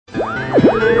Welcome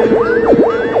to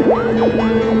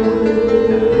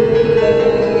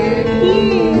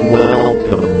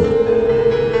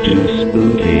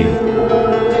Spooky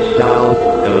South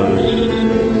Coast.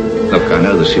 Look, I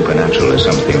know the supernatural is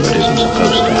something that isn't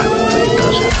supposed to happen, but it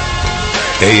does.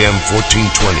 AM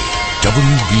 1420,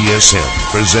 WBSM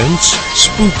presents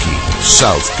Spooky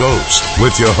South Coast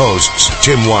with your hosts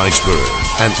Tim Weisberg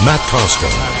and Matt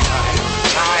Costa.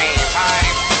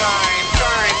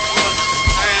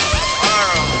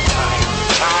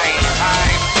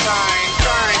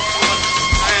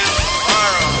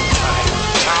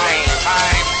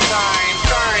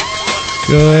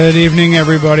 Good evening,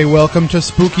 everybody. Welcome to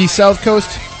Spooky South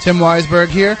Coast. Tim Weisberg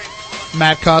here.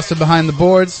 Matt Costa behind the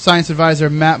boards. Science advisor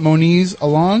Matt Moniz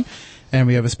along. And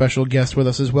we have a special guest with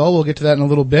us as well. We'll get to that in a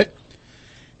little bit.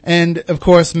 And, of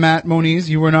course, Matt Moniz,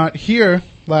 you were not here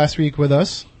last week with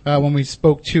us when we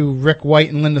spoke to Rick White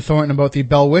and Linda Thornton about the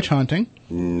Bell Witch haunting.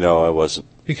 No, I wasn't.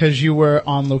 Because you were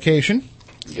on location.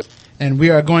 Yep. And we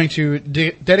are going to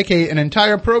dedicate an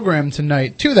entire program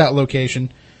tonight to that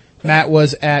location. Matt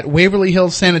was at Waverly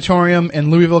Hills Sanatorium in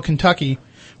Louisville, Kentucky,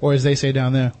 or as they say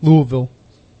down there, Louisville.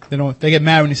 They get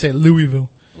mad when you say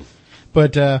Louisville.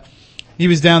 But he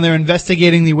was down there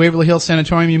investigating the Waverly Hills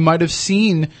Sanatorium. You might have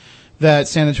seen that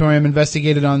sanatorium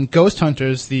investigated on Ghost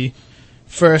Hunters, the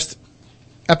first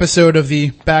episode of the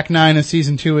back nine of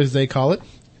season 2, as they call it.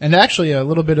 And actually, a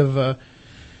little bit of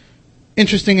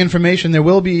interesting information. There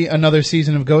will be another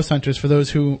season of Ghost Hunters for those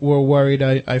who were worried.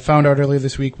 I found out earlier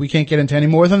this week. We can't get into any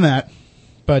more than that.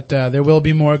 But there will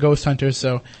be more Ghost Hunters,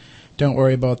 so don't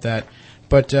worry about that.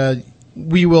 But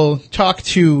we will talk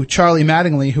to Charlie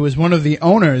Mattingly, who is one of the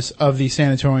owners of the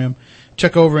sanatorium.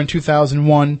 Took over in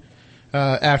 2001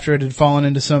 after it had fallen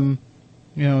into some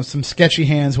sketchy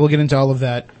hands. We'll get into all of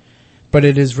that. But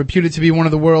it is reputed to be one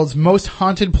of the world's most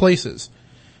haunted places.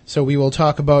 So we will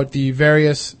talk about the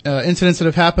various incidents that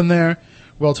have happened there.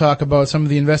 We'll talk about some of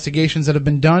the investigations that have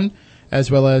been done,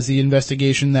 as well as the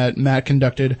investigation that Matt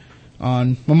conducted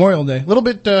on Memorial Day. A little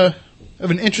bit of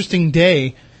an interesting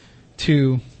day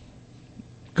to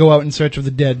go out in search of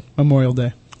the dead, Memorial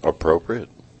Day. Appropriate.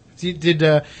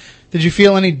 Did you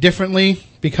feel any differently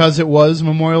because it was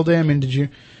Memorial Day? I mean, did you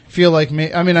feel like...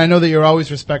 I know that you're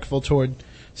always respectful toward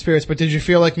spirits, but did you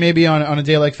feel like maybe on a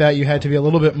day like that you had to be a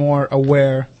little bit more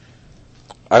aware?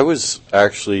 I was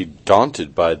actually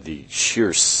daunted by the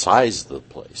sheer size of the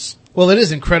place. Well, it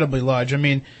is incredibly large. I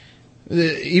mean,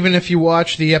 even if you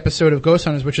watch the episode of Ghost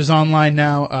Hunters, which is online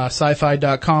now,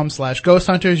 sci-fi.com/Ghost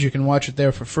Hunters, you can watch it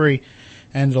there for free.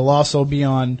 And it'll also be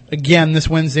on, again, this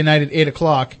Wednesday night at 8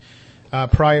 o'clock,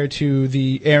 prior to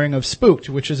the airing of Spooked,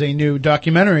 which is a new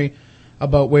documentary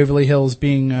about Waverly Hills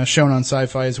being shown on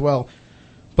Sci-Fi as well.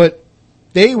 But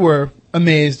they were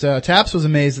amazed. Taps was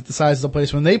amazed at the size of the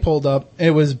place when they pulled up.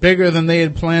 It was bigger than they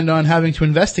had planned on having to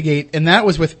investigate, and that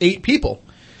was with 8 people.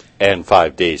 And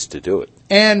 5 days to do it.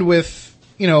 And with,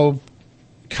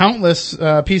 countless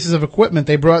pieces of equipment.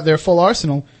 They brought their full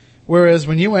arsenal, whereas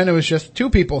when you went, it was just 2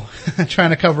 people trying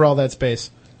to cover all that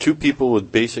space. 2 people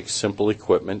with basic, simple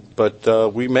equipment,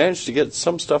 but we managed to get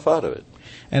some stuff out of it.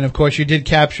 And, of course, you did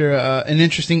capture an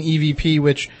interesting EVP,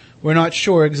 which we're not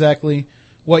sure exactly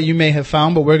what you may have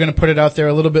found, but we're going to put it out there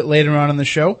a little bit later on in the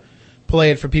show,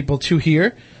 play it for people to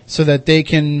hear so that they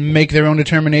can make their own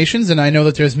determinations. And I know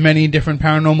that there's many different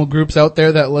paranormal groups out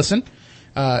there that listen,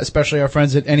 especially our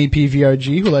friends at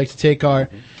NEPVRG who like to take our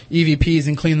EVPs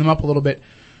and clean them up a little bit.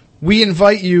 We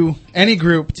invite you, any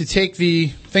group, to take the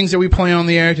things that we play on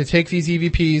the air, to take these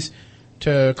EVPs,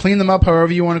 to clean them up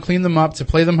however you want to clean them up, to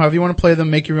play them however you want to play them,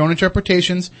 make your own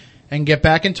interpretations, and get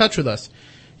back in touch with us.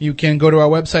 You can go to our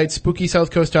website,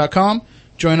 SpookySouthCoast.com,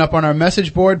 join up on our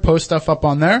message board, post stuff up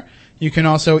on there. You can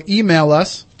also email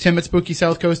us, Tim at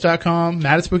SpookySouthCoast.com,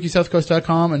 Matt at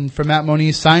SpookySouthCoast.com, and for Matt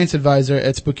Moniz, Science Advisor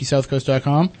at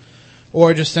SpookySouthCoast.com,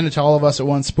 or just send it to all of us at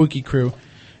once, Spooky Crew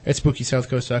at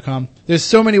SpookySouthCoast.com. There's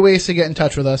so many ways to get in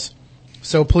touch with us,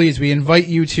 so please, we invite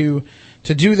you to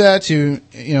do that, to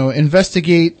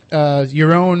investigate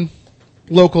your own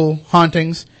local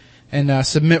hauntings, and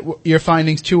submit your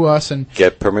findings to us. And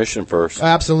get permission first.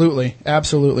 Absolutely.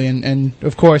 And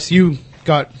of course, you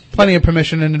got plenty of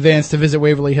permission in advance to visit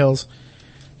Waverly Hills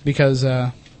because,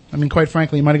 quite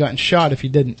frankly, you might have gotten shot if you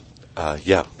didn't.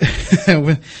 Yeah.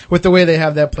 with the way they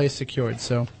have that place secured.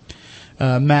 So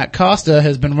Matt Costa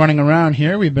has been running around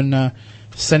here. We've been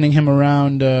sending him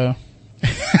around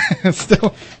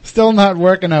still not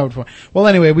working out for. Well,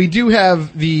 anyway, we do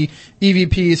have the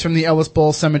EVPs from the Ellis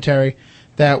Bowl Cemetery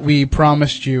that we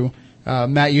promised you.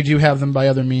 Matt, you do have them by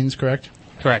other means, correct?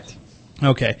 Correct.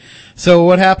 Okay. So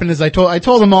what happened is I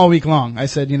told them all week long. I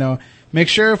said, make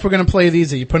sure if we're going to play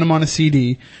these that you put them on a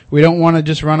CD. We don't want to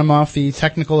just run them off the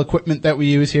technical equipment that we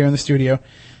use here in the studio.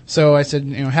 So I said,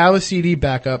 have a CD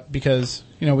backup because,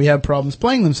 we have problems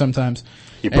playing them sometimes.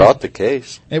 He brought the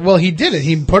case. Well, he did it.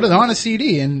 He put it on a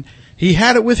CD, and he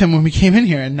had it with him when we came in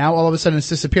here, and now all of a sudden it's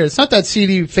disappeared. It's not that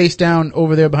CD face down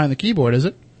over there behind the keyboard, is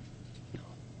it?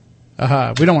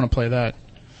 Aha, we don't want to play that.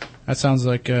 That sounds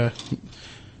like, is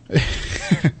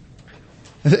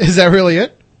that really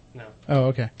it? No. Oh,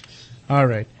 okay. All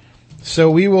right.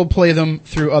 So we will play them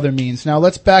through other means. Now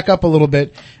let's back up a little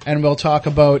bit, and we'll talk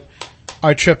about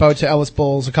our trip out to Ellis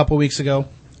Bowls a couple weeks ago.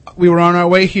 We were on our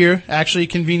way here, actually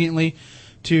conveniently,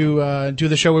 to do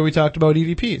the show where we talked about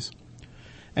EVPs.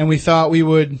 And we thought we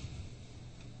would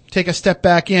take a step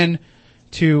back in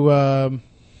to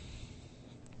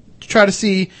try to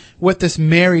see what this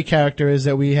Mary character is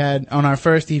that we had on our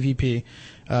first EVP.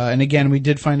 And again, we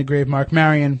did find a grave mark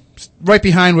Marion right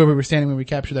behind where we were standing when we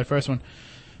captured that first one.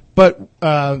 But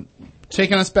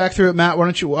taking us back through it, Matt, why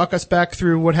don't you walk us back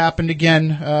through what happened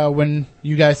again when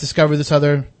you guys discovered this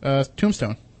other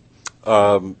tombstone?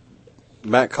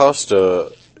 Matt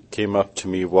Costa came up to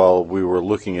me while we were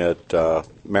looking at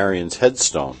Marion's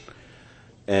headstone.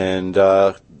 And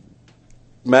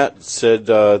Matt said,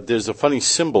 there's a funny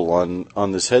symbol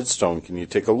on this headstone. Can you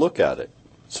take a look at it?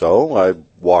 So I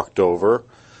walked over,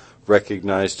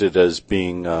 recognized it as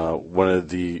being one of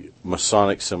the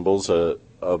Masonic symbols,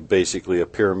 basically a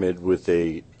pyramid with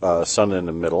a sun in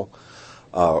the middle,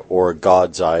 or a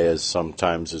God's eye, as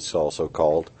sometimes it's also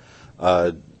called.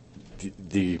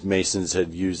 The Masons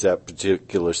had used that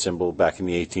particular symbol back in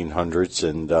the 1800s,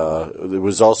 and it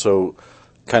was also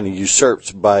kind of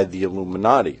usurped by the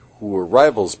Illuminati, who were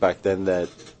rivals back then that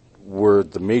were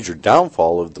the major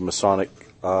downfall of the Masonic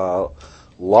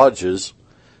lodges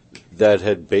that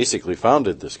had basically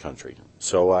founded this country.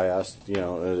 So I asked,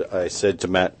 I said to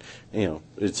Matt,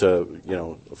 it's a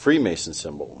Freemason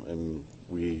symbol, and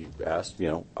we asked,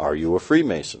 are you a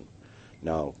Freemason?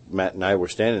 Now, Matt and I were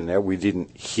standing there. We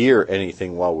didn't hear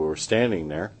anything while we were standing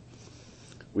there.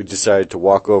 We decided to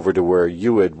walk over to where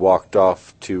you had walked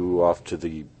off to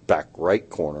the back right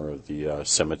corner of the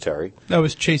cemetery. That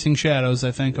was chasing shadows,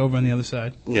 I think, over on the other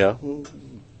side. Yeah,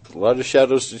 a lot of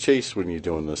shadows to chase when you're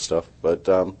doing this stuff. But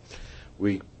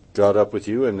we got up with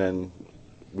you, and then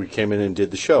we came in and did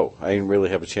the show. I didn't really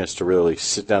have a chance to really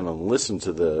sit down and listen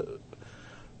to the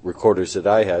recorders that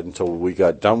I had until we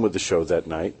got done with the show that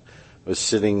night. I was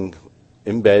sitting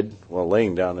in bed,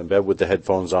 laying down in bed with the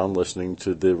headphones on, listening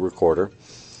to the recorder.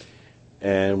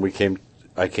 And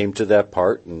I came to that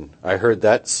part, and I heard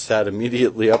that, sat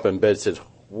immediately up in bed, said,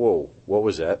 whoa, what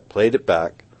was that? Played it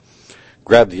back,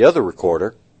 grabbed the other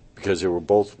recorder, because they were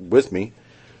both with me,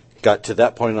 got to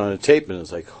that point on the tape, and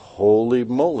it's like, holy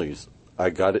moly, I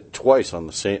got it twice on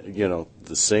the same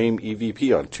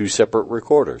EVP on two separate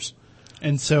recorders.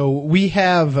 And so we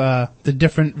have the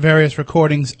different various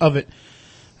recordings of it.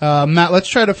 Matt, let's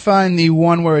try to find the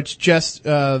one where it's just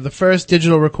the first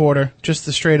digital recorder, just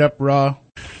the straight up raw.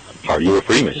 Are you a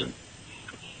Freemason?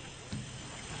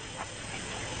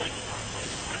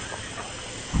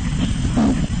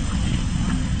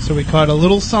 So we caught a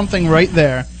little something right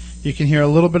there. You can hear a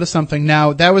little bit of something.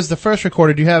 Now, that was the first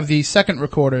recorder. Do you have the second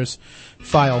recorder's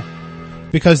file?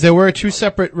 Because there were two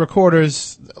separate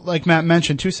recorders, like Matt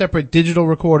mentioned, two separate digital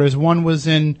recorders. One was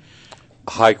in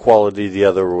high quality, the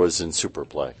other was in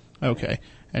Superplay. Okay.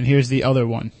 And here's the other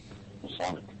one.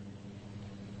 Sonic.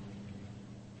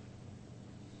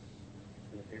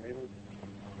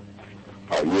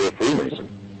 Are you a Freemason?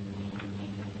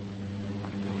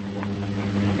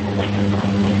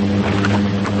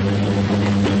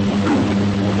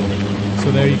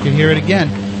 So there you can hear it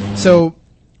again. So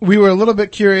we were a little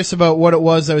bit curious about what it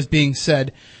was that was being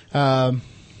said.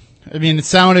 It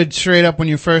sounded straight up when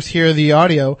you first hear the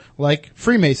audio like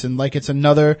Freemason, like it's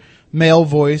another male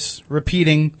voice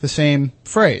repeating the same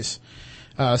phrase.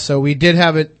 So we did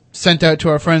have it sent out to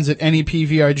our friends at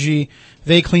NEPVRG.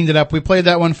 They cleaned it up. We played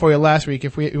that one for you last week.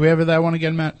 If we ever that one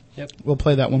again, Matt? Yep. We'll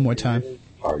play that one more time.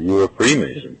 Are you a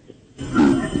Freemason?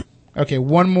 Okay,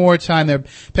 one more time there.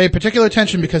 Pay particular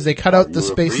attention because they cut out the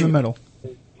space in the middle.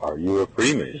 Are you a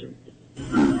Freemason?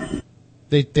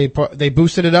 They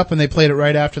boosted it up and they played it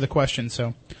right after the question.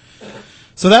 So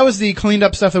that was the cleaned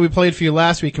up stuff that we played for you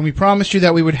last week, and we promised you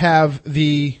that we would have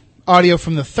the audio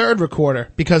from the third recorder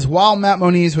because while Matt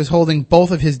Moniz was holding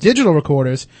both of his digital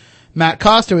recorders, Matt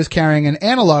Costa was carrying an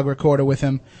analog recorder with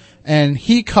him, and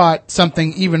he caught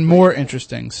something even more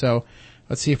interesting. So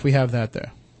let's see if we have that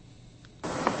there.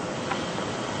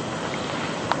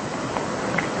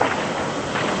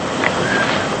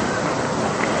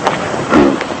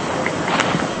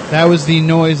 That was the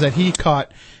noise that he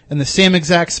caught in the same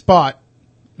exact spot,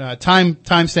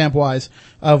 timestamp wise,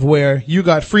 of where you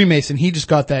got Freemason. He just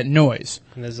got that noise.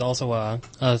 And there's also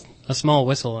a small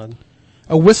whistle.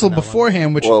 A whistle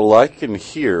beforehand, which... Well, I can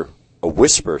hear a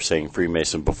whisper saying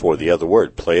Freemason before the other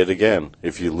word. Play it again.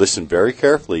 If you listen very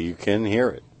carefully, you can hear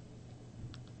it.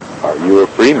 Are you a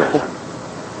Freemason?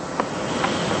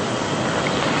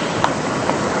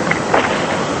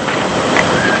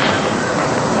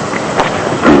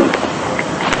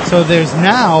 So there's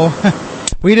now,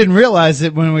 we didn't realize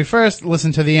it when we first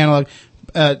listened to the analog.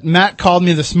 Matt called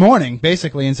me this morning,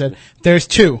 basically, and said, there's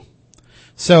two.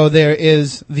 So there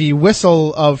is the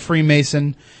whistle of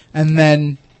Freemason, and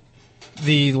then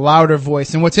the louder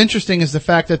voice. And what's interesting is the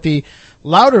fact that the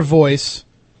louder voice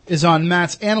is on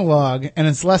Matt's analog, and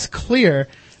it's less clear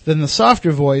than the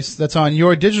softer voice that's on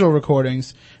your digital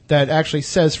recordings that actually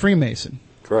says Freemason.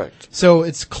 Correct. So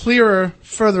it's clearer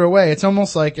further away. It's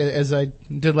almost like, as I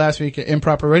did last week,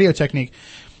 improper radio technique.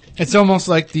 It's almost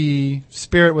like the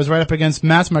spirit was right up against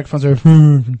Matt's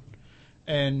microphone,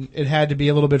 and it had to be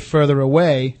a little bit further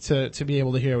away to be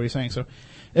able to hear what he's saying. So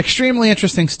extremely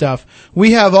interesting stuff.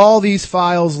 We have all these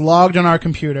files logged on our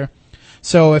computer.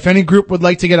 So if any group would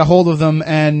like to get a hold of them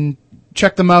and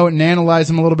check them out and analyze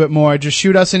them a little bit more, just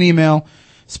shoot us an email.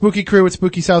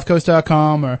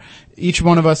 SpookyCrew@SpookySouthCoast.com, or each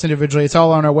one of us individually. It's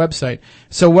all on our website.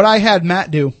 So what I had Matt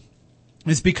do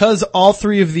is, because all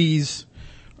three of these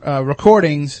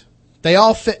recordings, they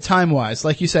all fit time-wise.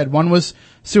 Like you said, one was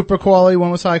super quality,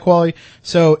 one was high quality.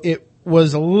 So it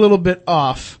was a little bit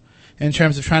off in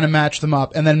terms of trying to match them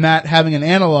up. And then Matt having an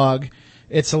analog,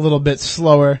 it's a little bit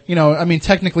slower. You know, I mean,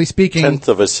 technically speaking... Tenth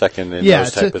of a second and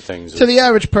those type of things. To the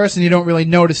average person, you don't really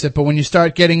notice it, but when you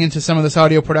start getting into some of this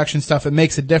audio production stuff, it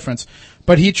makes a difference.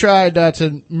 But he tried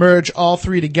to merge all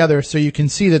three together so you can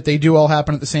see that they do all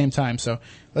happen at the same time. So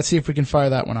let's see if we can fire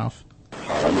that one off.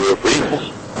 Are you a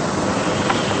Freemason?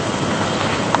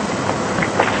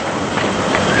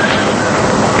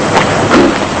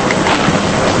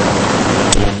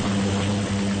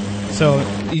 So,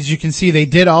 as you can see, they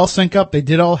did all sync up. They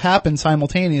did all happen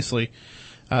simultaneously.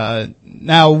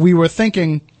 Now, we were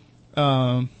thinking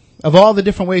of all the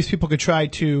different ways people could try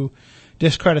to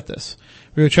discredit this.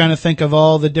 We were trying to think of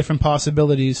all the different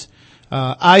possibilities.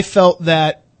 I felt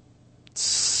that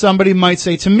somebody might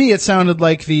say, to me, it sounded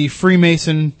like the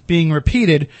Freemason being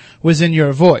repeated was in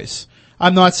your voice.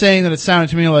 I'm not saying that it sounded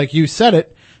to me like you said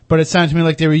it, but it sounded to me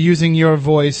like they were using your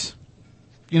voice.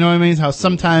 You know what I mean? How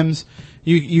sometimes...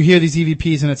 You hear these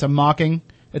EVPs and it's a mocking,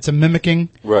 it's a mimicking.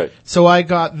 Right. So I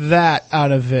got that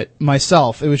out of it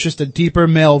myself. It was just a deeper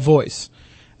male voice.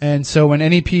 And so when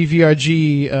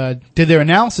NEPVRG did their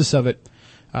analysis of it,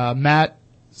 Matt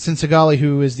Cinsagalli,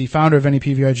 who is the founder of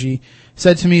NEPVRG,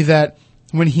 said to me that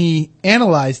when he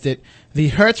analyzed it, the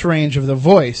hertz range of the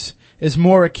voice is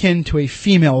more akin to a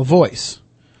female voice.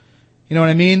 You know what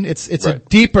I mean? It's right. A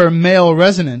deeper male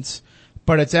resonance,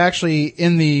 but it's actually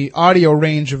in the audio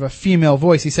range of a female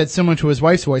voice. He said similar to his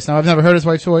wife's voice. Now, I've never heard his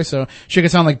wife's voice, so she could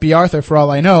sound like B. Arthur for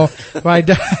all I know. But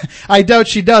I doubt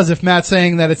she does if Matt's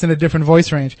saying that it's in a different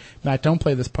voice range. Matt, don't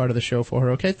play this part of the show for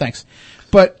her, okay? Thanks.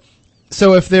 But,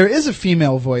 so if there is a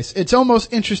female voice, it's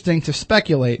almost interesting to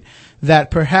speculate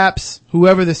that perhaps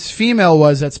whoever this female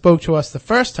was that spoke to us the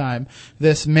first time,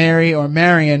 this Mary or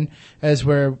Marion, as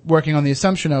we're working on the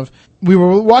assumption of, we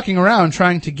were walking around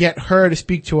trying to get her to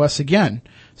speak to us again.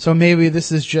 So maybe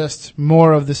this is just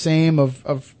more of the same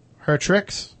of her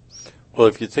tricks. Well,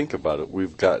 if you think about it,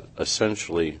 we've got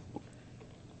essentially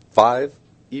 5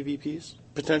 EVPs,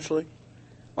 potentially,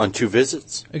 on 2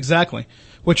 visits. Exactly.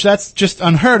 Which that's just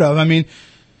unheard of. I mean,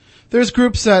 there's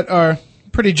groups that are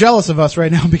pretty jealous of us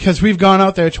right now because we've gone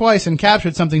out there twice and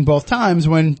captured something both times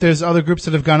when there's other groups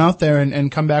that have gone out there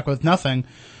and come back with nothing,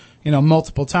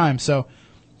 multiple times. So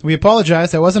we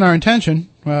apologize. That wasn't our intention.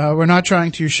 We're not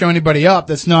trying to show anybody up.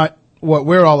 That's not what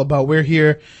we're all about. We're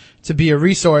here to be a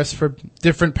resource for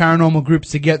different paranormal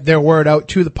groups to get their word out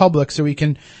to the public so we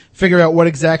can figure out what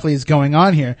exactly is going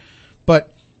on here.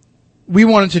 But we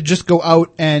wanted to just go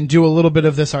out and do a little bit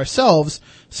of this ourselves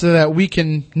so that we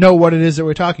can know what it is that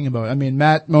we're talking about. I mean,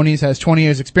 Matt Moniz has 20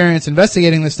 years experience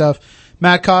investigating this stuff.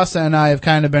 Matt Costa and I have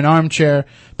kind of been armchair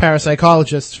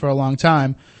parapsychologists for a long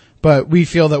time, but we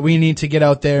feel that we need to get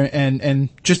out there and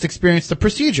just experience the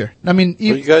procedure. I mean,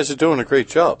 Well, you guys are doing a great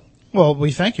job. Well,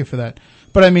 we thank you for that.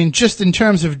 But I mean, just in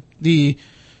terms of the,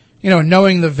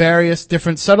 knowing the various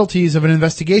different subtleties of an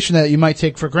investigation that you might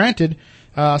take for granted,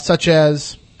 such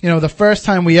as, the first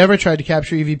time we ever tried to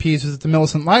capture EVPs was at the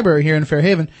Millicent Library here in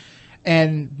Fairhaven,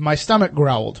 and my stomach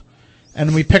growled.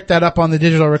 And we picked that up on the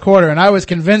digital recorder, and I was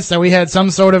convinced that we had some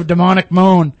sort of demonic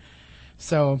moan.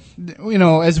 So,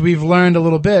 as we've learned a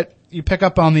little bit, you pick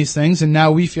up on these things, and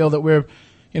now we feel that we're,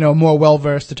 more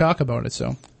well-versed to talk about it,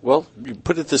 so. Well, you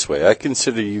put it this way. I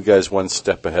consider you guys one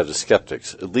step ahead of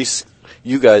skeptics. At least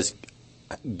you guys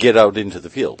get out into the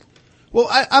field. Well,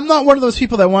 I'm not one of those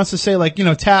people that wants to say,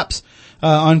 TAPS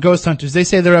on ghost hunters. They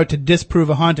say they're out to disprove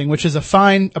a haunting, which is a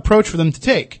fine approach for them to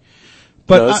take.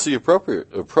 But no, that's the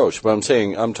appropriate approach. But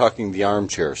I'm talking the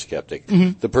armchair skeptic,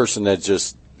 the person that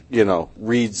just,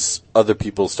 reads other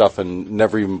people's stuff and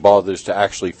never even bothers to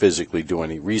actually physically do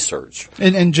any research.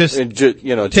 And just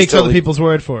takes other people's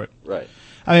word for it. Right.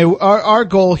 I mean, our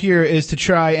goal here is to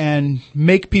try and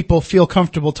make people feel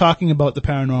comfortable talking about the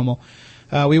paranormal.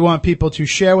 We want people to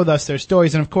share with us their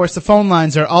stories. And, of course, the phone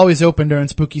lines are always open during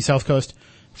Spooky South Coast.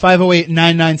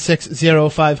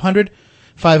 508-996-0500,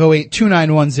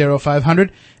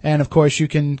 508-291-0500. And, of course, you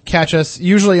can catch us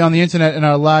usually on the Internet in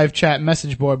our live chat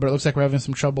message board, but it looks like we're having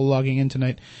some trouble logging in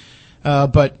tonight.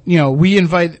 But we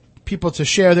invite people to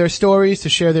share their stories, to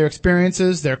share their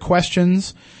experiences, their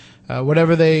questions,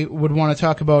 whatever they would want to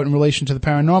talk about in relation to the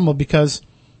paranormal, because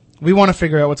we want to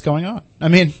figure out what's going on. I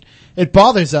mean, it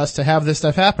bothers us to have this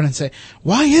stuff happen and say,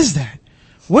 why is that?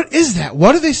 What is that?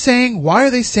 What are they saying? Why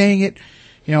are they saying it?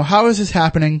 How is this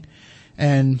happening?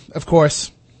 And, of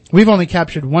course, we've only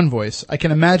captured one voice. I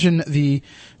can imagine the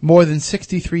more than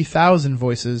 63,000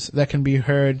 voices that can be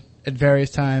heard at various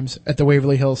times at the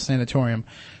Waverly Hills Sanatorium.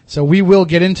 So we will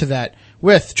get into that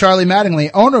with Charlie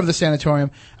Mattingly, owner of the sanatorium.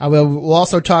 We'll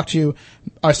also talk to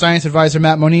our science advisor,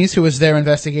 Matt Moniz, who is there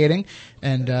investigating,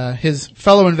 and his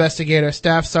fellow investigator,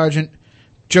 Staff Sergeant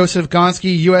Joseph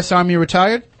Gonski, U.S. Army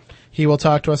retired. He will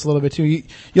talk to us a little bit, too.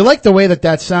 You like the way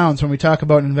that sounds when we talk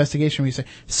about an investigation. We say,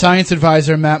 science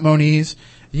advisor, Matt Moniz,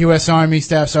 U.S. Army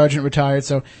Staff Sergeant retired.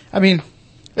 So, I mean,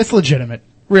 it's legitimate.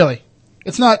 Really.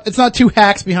 It's not two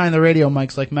hacks behind the radio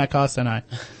mics like Matt Costa and I.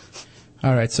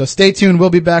 All right, so stay tuned. We'll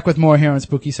be back with more here on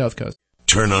Spooky South Coast.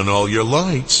 Turn on all your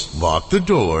lights, lock the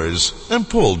doors, and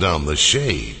pull down the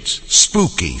shades.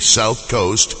 Spooky South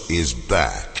Coast is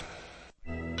back.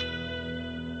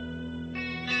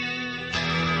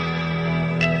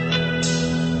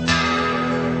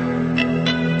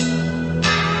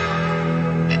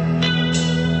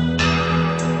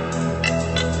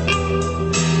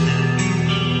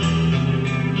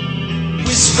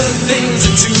 Things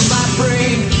into my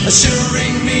brain,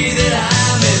 assuring me that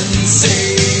I'm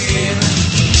insane.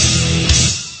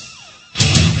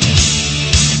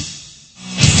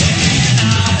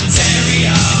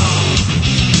 Sanitarium,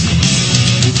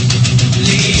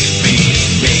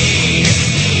 leaving me.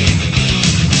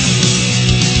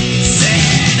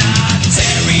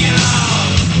 Sanitarium,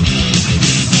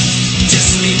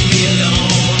 just leave me alone.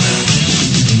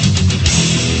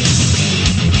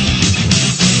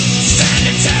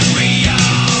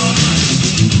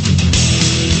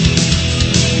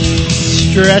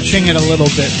 Stretching it a little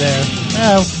bit there.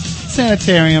 Oh,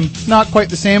 sanitarium. Not quite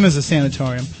the same as a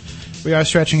sanatorium. We are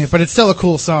stretching it, but it's still a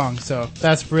cool song, so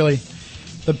that's really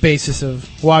the basis of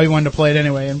why we wanted to play it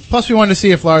anyway. And plus we wanted to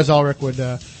see if Lars Ulrich would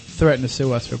threaten to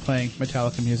sue us for playing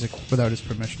Metallica music without his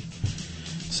permission.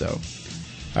 So,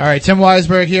 alright, Tim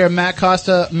Weisberg here, Matt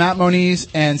Costa, Matt Moniz,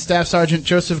 and Staff Sergeant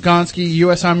Joseph Gonski,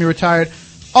 U.S. Army retired,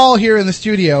 all here in the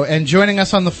studio. And joining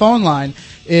us on the phone line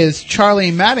is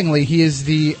Charlie Mattingly. He is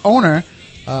the owner,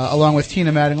 along with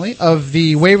Tina Mattingly, of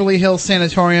the Waverly Hills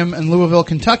Sanatorium in Louisville,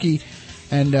 Kentucky.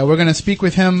 And we're going to speak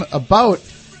with him about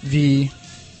the,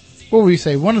 what would we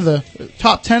say, one of the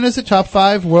top 10, is it? Top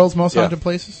 5 world's most haunted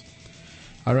places?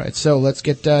 All right, so let's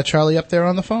get Charlie up there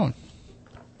on the phone.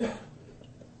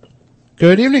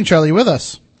 Good evening, Charlie. You with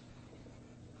us?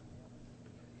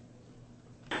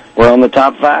 We're on the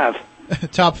top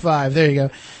 5. Top 5. There you go.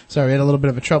 Sorry, we had a little bit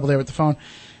of a trouble there with the phone.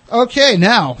 Okay,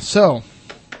 now, so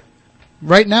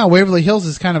right now, Waverly Hills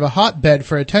is kind of a hotbed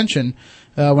for attention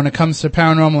when it comes to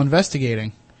paranormal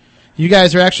investigating. You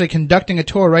guys are actually conducting a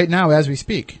tour right now as we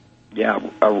speak. Yeah,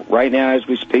 right now as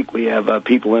we speak, we have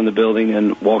people in the building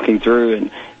and walking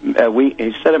through, and we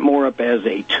set it more up as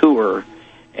a tour,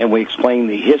 and we explain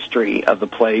the history of the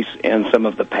place and some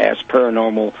of the past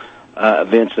paranormal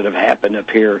events that have happened up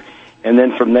here. And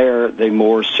then from there, the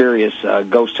more serious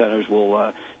ghost hunters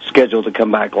will schedule to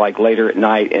come back like later at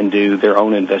night and do their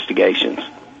own investigations.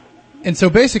 And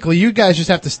so basically, you guys just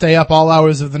have to stay up all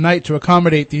hours of the night to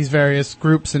accommodate these various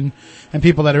groups and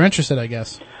people that are interested, I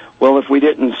guess. Well, if we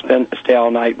didn't stay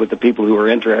all night with the people who are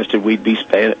interested, we'd be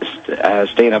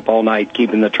staying up all night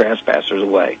keeping the trespassers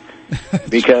away.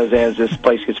 Because as this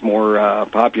place gets more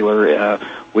popular,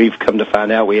 we've come to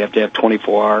find out we have to have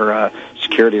 24-hour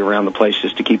security around the place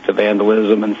just to keep the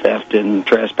vandalism and theft and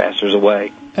trespassers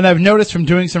away. And I've noticed from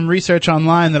doing some research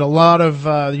online that a lot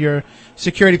of your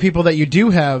security people that you do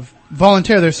have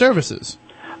volunteer their services.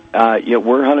 Yeah,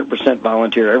 we're 100%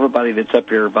 volunteer. Everybody that's up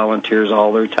here volunteers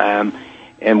all their time,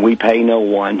 and we pay no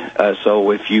one.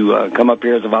 So if you come up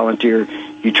here as a volunteer,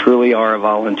 you truly are a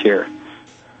volunteer.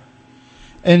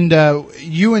 And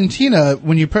you and Tina,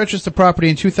 when you purchased the property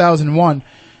in 2001,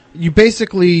 you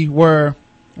basically were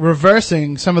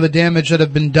reversing some of the damage that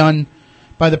had been done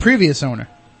by the previous owner.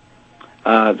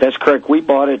 That's correct. We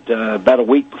bought it about a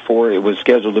week before it was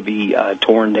scheduled to be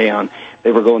torn down.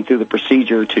 They were going through the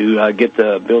procedure to get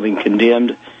the building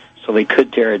condemned, so they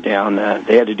could tear it down.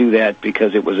 They had to do that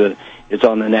because it's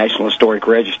on the National Historic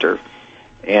Register.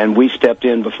 And we stepped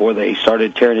in before they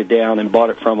started tearing it down and bought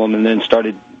it from them, and then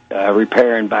started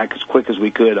repairing back as quick as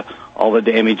we could all the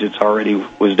damage that's already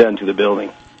was done to the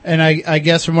building. And I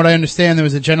guess from what I understand, there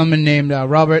was a gentleman named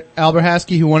Robert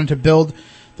Alberhasky who wanted to build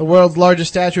the world's largest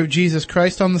statue of Jesus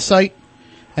Christ on the site.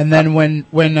 And then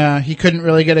when he couldn't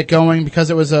really get it going because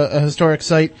it was a historic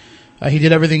site, he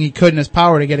did everything he could in his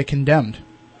power to get it condemned.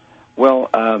 Well,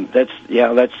 that's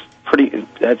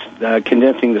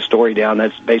condensing the story down.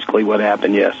 That's basically what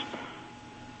happened, yes.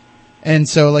 And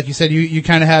so, like you said, you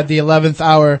kind of had the 11th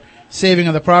hour saving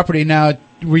of the property. Now,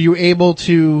 were you able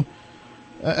to,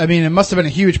 I mean, it must have been a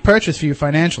huge purchase for you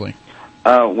financially.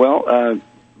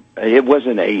 It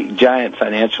wasn't a giant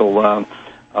financial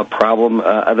problem,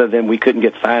 other than we couldn't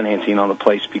get financing on the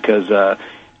place because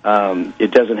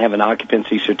it doesn't have an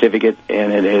occupancy certificate,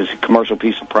 and it is a commercial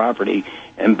piece of property,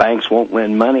 and banks won't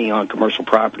lend money on commercial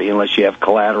property unless you have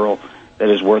collateral that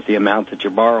is worth the amount that you're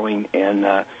borrowing,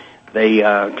 and they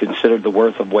considered the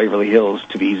worth of Waverly Hills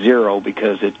to be zero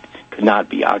because it could not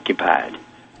be occupied.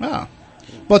 Oh.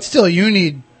 But still, you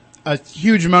need a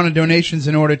huge amount of donations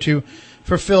in order to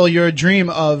fulfill your dream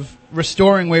of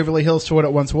restoring Waverly Hills to what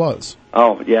it once was.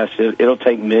 Oh, yes. It'll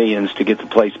take millions to get the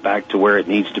place back to where it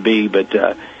needs to be, but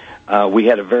we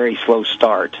had a very slow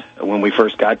start when we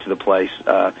first got to the place.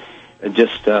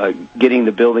 Just getting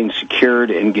the building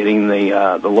secured and getting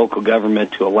the local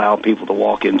government to allow people to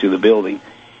walk into the building.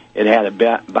 It had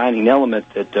a binding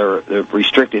element that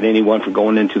restricted anyone from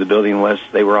going into the building unless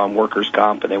they were on workers'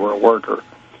 comp and they were a worker.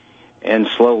 And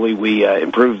slowly we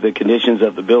improved the conditions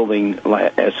of the building,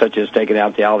 such as taking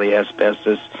out all the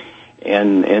asbestos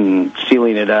and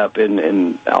sealing it up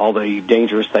and all the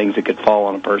dangerous things that could fall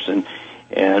on a person.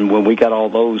 And when we got all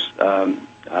those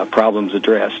problems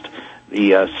addressed,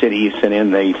 the city sent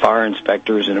in the fire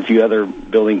inspectors and a few other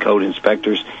building code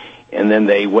inspectors, and then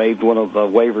they waived one of the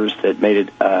waivers that made it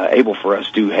able for us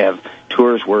to have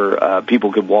tours where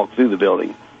people could walk through the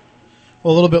building.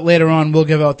 Well, a little bit later on, we'll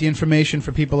give out the information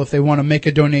for people if they want to make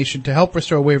a donation to help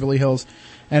restore Waverly Hills.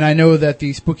 And I know that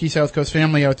the Spooky South Coast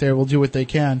family out there will do what they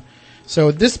can.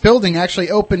 So this building actually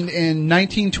opened in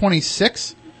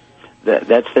 1926?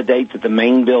 That's the date that the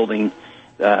main building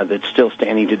that's still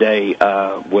standing today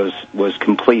was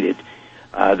completed.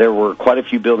 There were quite a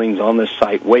few buildings on this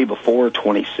site way before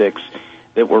 26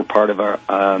 that were part of our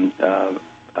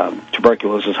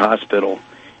tuberculosis hospital.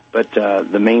 But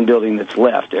the main building that's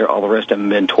left, all the rest of them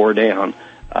have been tore down.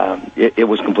 It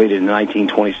was completed in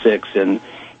 1926, and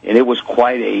it was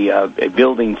quite a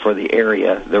building for the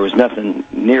area. There was nothing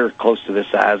near close to the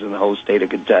size in the whole state of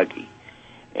Kentucky.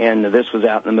 And this was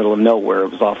out in the middle of nowhere.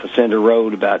 It was off of Cinder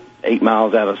Road, about 8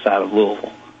 miles outside of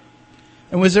Louisville.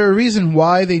 And was there a reason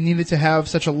why they needed to have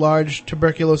such a large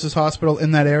tuberculosis hospital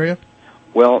in that area?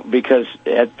 Well, because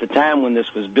at the time when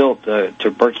this was built,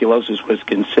 tuberculosis was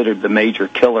considered the major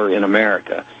killer in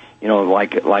America,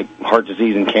 like heart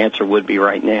disease and cancer would be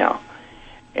right now.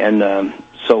 And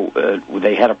so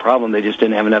they had a problem. They just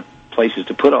didn't have enough places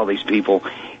to put all these people,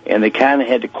 and they kind of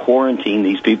had to quarantine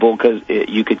these people because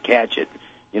you could catch it,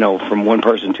 from one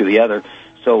person to the other.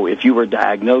 So if you were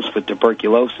diagnosed with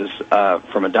tuberculosis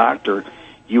from a doctor,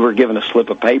 you were given a slip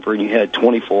of paper, and you had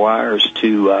 24 hours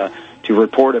to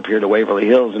report up here to Waverly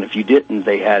Hills, and if you didn't,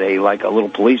 they had a little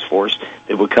police force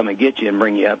that would come and get you and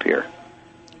bring you up here.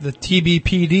 The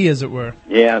TBPD, as it were.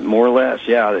 Yeah, more or less,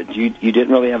 yeah. You didn't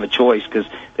really have a choice because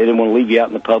they didn't want to leave you out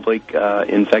in the public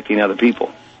infecting other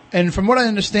people. And from what I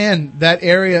understand, that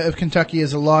area of Kentucky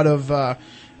is a lot of,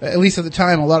 at least at the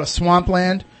time, a lot of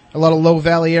swampland, a lot of low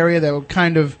valley area that would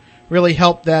kind of really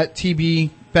help that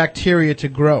TB bacteria to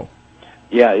grow.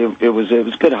 Yeah, it was a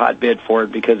good hotbed for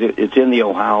it because it's in the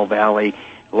Ohio Valley.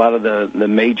 A lot of the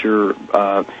major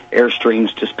air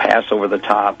streams just pass over the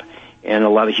top, and a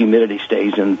lot of humidity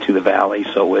stays into the valley.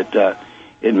 So it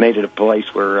made it a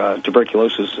place where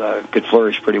tuberculosis could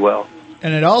flourish pretty well.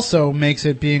 And it also makes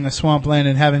it, being a swampland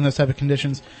and having those type of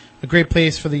conditions, a great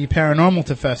place for the paranormal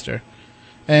to fester.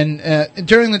 And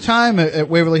during the time at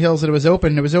Waverly Hills that it was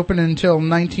open until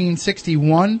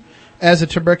 1961 as a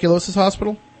tuberculosis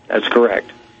hospital? That's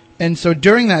correct. And so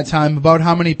during that time, about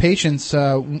how many patients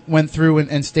went through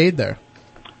and stayed there?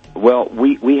 Well,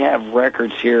 we have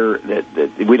records here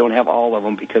that we don't have all of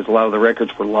them because a lot of the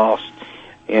records were lost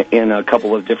in a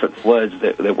couple of different floods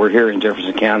that were here in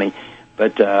Jefferson County.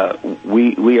 But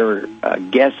we are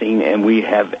guessing, and we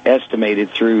have estimated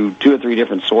through 2 or 3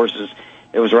 different sources,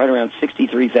 it was right around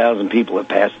 63,000 people that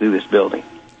passed through this building.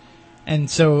 And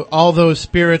so all those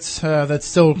spirits that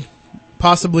still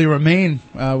possibly remain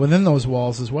within those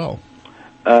walls as well.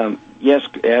 Yes,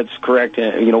 that's correct.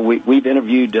 We've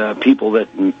interviewed people that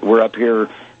were up here,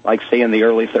 like say in the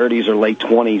early 30s or late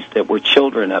 20s, that were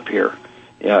children up here.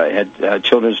 Had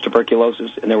children's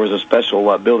tuberculosis, and there was a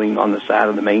special building on the side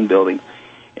of the main building.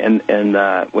 And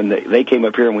when they came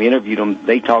up here and we interviewed them,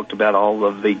 they talked about all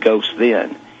of the ghosts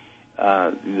then.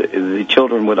 The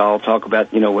children would all talk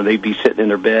about, when they'd be sitting in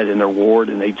their bed in their ward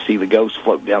and they'd see the ghosts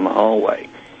float down the hallway.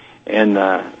 And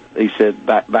they said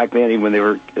back then, even when they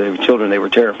were children, they were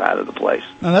terrified of the place.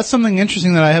 Now, that's something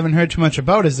interesting that I haven't heard too much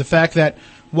about, is the fact that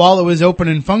while it was open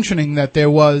and functioning, that there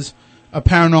was a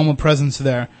paranormal presence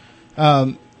there.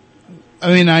 I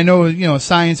know,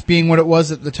 science being what it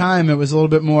was at the time, it was a little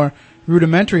bit more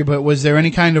rudimentary, but was there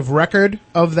any kind of record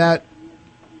of that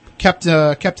kept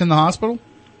in the hospital?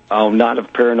 Oh, not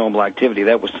of paranormal activity.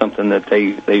 That was something that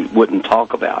they wouldn't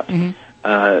talk about.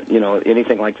 Mm-hmm.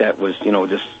 Anything like that was,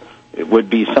 just, it would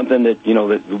be something that,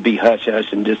 that would be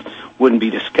hush-hush and just wouldn't be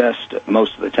discussed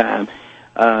most of the time.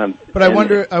 But I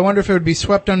wonder if it would be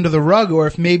swept under the rug, or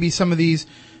if maybe some of these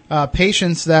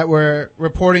patients that were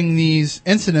reporting these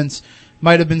incidents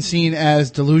might have been seen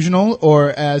as delusional, or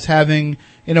as having,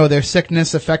 their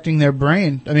sickness affecting their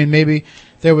brain. I mean, maybe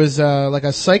there was like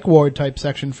a psych ward type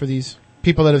section for these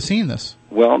people that have seen this.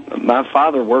 Well, my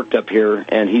father worked up here,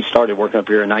 and he started working up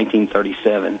here in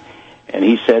 1937. And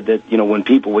he said that, when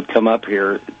people would come up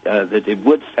here, that it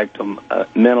would affect them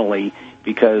mentally,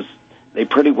 because they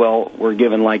pretty well were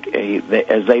given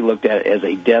as they looked at it, as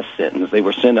a death sentence. They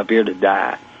were sent up here to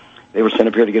die. They were sent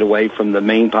up here to get away from the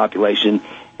main population,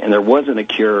 and there wasn't a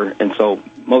cure, and so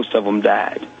most of them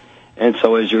died. And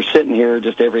so as you're sitting here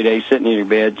just every day, sitting in your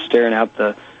bed, staring out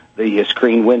the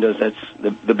screen windows,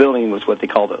 the building was what they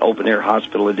called an open-air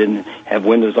hospital. It didn't have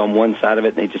windows on one side of it,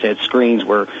 and they just had screens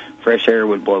where fresh air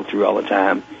would blow through all the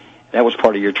time. That was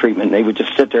part of your treatment. And they would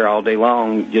just sit there all day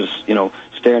long, just,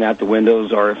 staring out the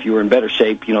windows, or if you were in better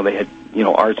shape, they had,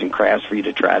 arts and crafts for you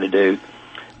to try to do.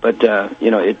 But,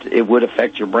 it would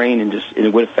affect your brain, and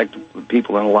it would affect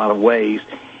people in a lot of ways.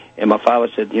 And my father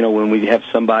said, when we'd have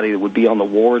somebody that would be on the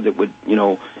ward that would,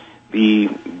 be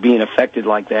being affected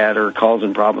like that, or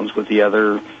causing problems with the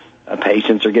other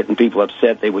patients, or getting people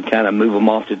upset, they would kind of move them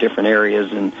off to different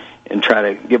areas and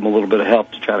try to give them a little bit of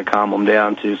help to try to calm them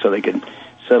down too, so they could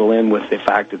settle in with the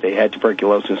fact that they had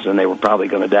tuberculosis and they were probably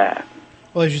going to die.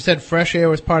 Well, as you said, fresh air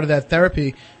was part of that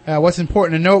therapy. What's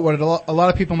important to note, what a lot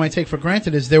of people might take for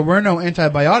granted, is there were no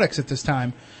antibiotics at this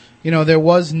time. There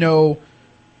was no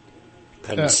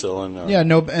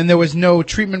penicillin. And there was no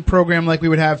treatment program like we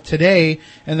would have today.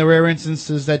 In the rare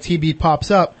instances that TB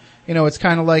pops up, it's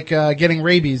kind of like getting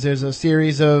rabies. There's a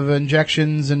series of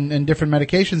injections and different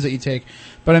medications that you take.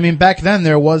 But I mean, back then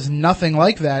there was nothing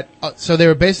like that. So they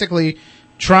were basically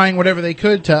trying whatever they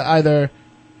could to either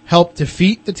help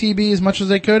defeat the TB as much as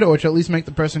they could, or to at least make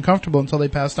the person comfortable until they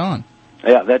passed on.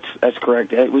 Yeah, that's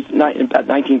correct. It was about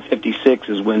 1956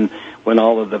 is when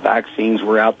all of the vaccines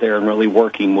were out there and really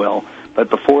working well. But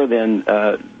before then,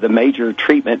 the major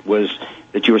treatment was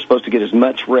that you were supposed to get as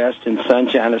much rest and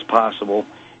sunshine as possible,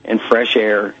 and fresh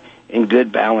air, and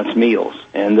good balanced meals.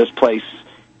 And this place,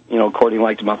 according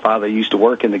to my father, used to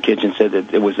work in the kitchen, said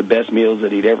that it was the best meals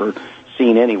that he'd ever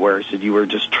seen anywhere. He said you were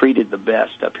just treated the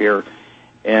best up here.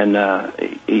 And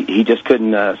he just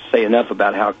couldn't say enough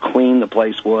about how clean the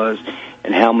place was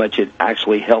and how much it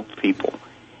actually helped people.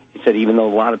 He said even though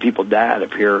a lot of people died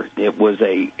up here, it was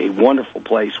a wonderful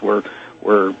place where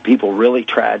people really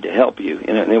tried to help you.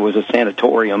 And it was a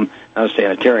sanatorium, not a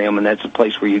sanitarium, and that's a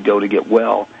place where you go to get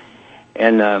well.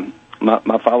 And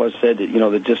my father said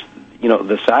that,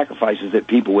 the sacrifices that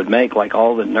people would make, like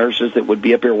all the nurses that would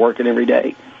be up here working every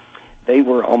day, they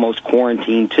were almost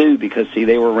quarantined too, because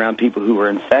they were around people who were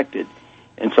infected.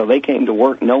 And so they came to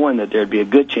work knowing that there'd be a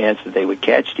good chance that they would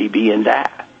catch TB and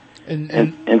die.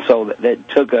 And so that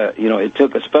took it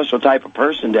took a special type of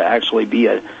person to actually be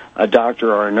a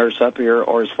doctor or a nurse up here,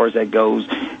 or as far as that goes,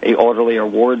 a orderly or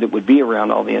ward that would be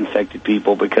around all the infected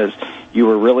people, because you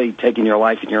were really taking your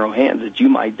life in your own hands, that you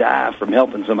might die from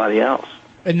helping somebody else.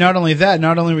 And not only that,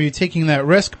 not only were you taking that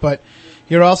risk, but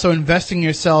you're also investing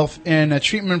yourself in a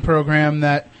treatment program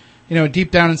that,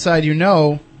 deep down inside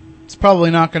it's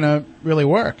probably not going to really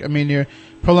work. I mean, you're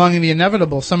prolonging the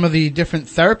inevitable. Some of the different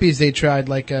therapies they tried,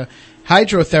 like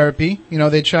hydrotherapy,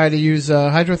 they try to use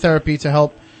hydrotherapy to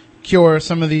help cure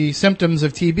some of the symptoms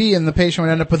of TB, and the patient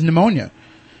would end up with pneumonia.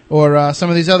 Or some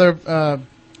of these other...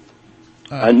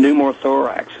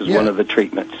 pneumothorax is one of the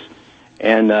treatments.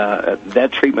 And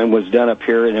that treatment was done up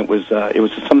here, and it was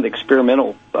some of the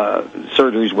experimental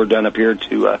surgeries were done up here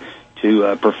to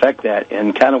perfect that.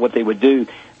 And kind of what they would do,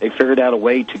 they figured out a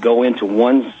way to go into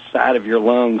one side of your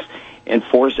lungs and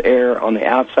force air on the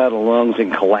outside of the lungs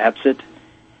and collapse it.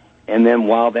 And then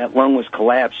while that lung was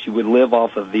collapsed, you would live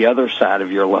off of the other side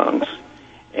of your lungs.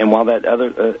 And while that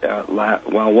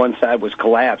while one side was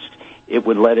collapsed, it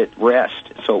would let it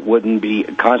rest, so it wouldn't be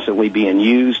constantly being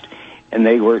used. And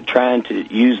they were trying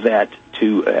to use that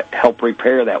to help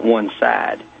repair that one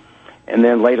side. And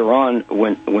then later on,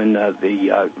 when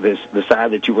the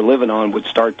side that you were living on would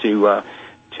start to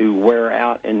wear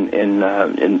out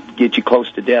and get you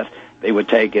close to death, they would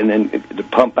take and then to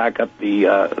pump back up the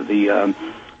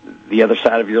other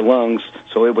side of your lungs,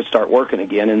 so it would start working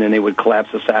again, and then they would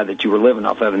collapse the side that you were living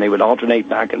off of, and they would alternate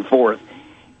back and forth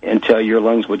until your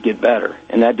lungs would get better.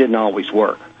 And that didn't always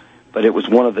work, but it was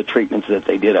one of the treatments that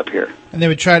they did up here. And they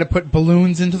would try to put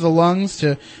balloons into the lungs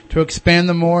to expand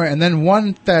them more. And then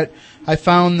one that I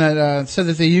found that said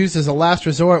that they used as a last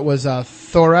resort was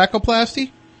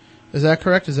thoracoplasty. Is that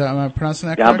correct? Am I pronouncing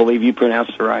that correct? I believe you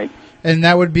pronounced it right. And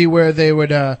that would be where they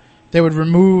would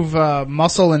remove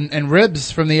muscle and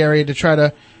ribs from the area to try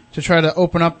to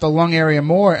open up the lung area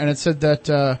more. And it said that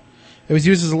it was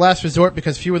used as a last resort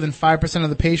because fewer than 5% of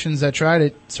the patients that tried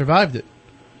it survived it.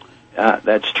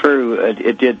 That's true.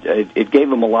 It gave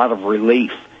them a lot of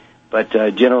relief, but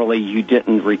generally you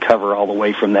didn't recover all the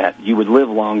way from that. You would live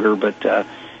longer, but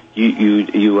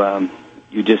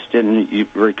you just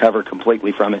didn't recover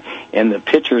completely from it. And the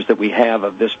pictures that we have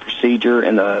of this procedure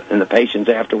and the patients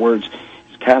afterwards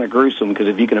is kind of gruesome, because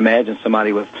if you can imagine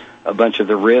somebody with a bunch of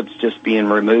the ribs just being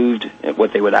removed and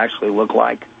what they would actually look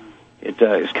like,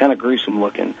 it's kind of gruesome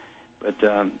looking. But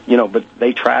but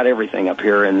they tried everything up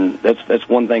here, and that's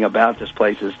one thing about this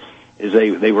place is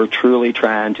they were truly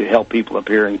trying to help people up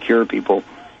here and cure people,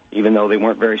 even though they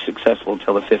weren't very successful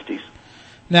until the 50s.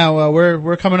 Now,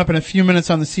 we're coming up in a few minutes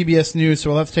on the CBS News,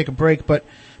 so we'll have to take a break. But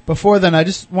before then, I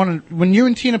just wanted, when you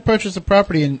and Tina purchased the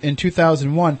property in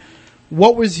 2001,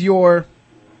 what was your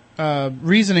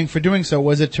reasoning for doing so?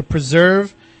 Was it to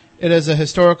preserve it as a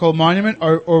historical monument,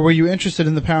 or were you interested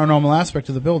in the paranormal aspect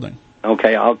of the building?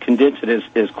 Okay, I'll condense it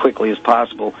as quickly as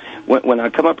possible. When I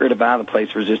come up here to buy the place,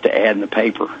 it was just to add in the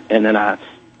paper. And then I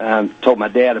told my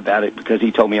dad about it because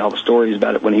he told me all the stories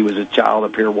about it when he was a child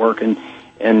up here working,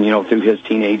 and through his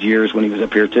teenage years when he was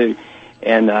up here too.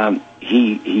 And I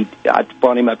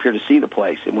brought him up here to see the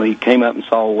place. And when he came up and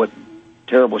saw what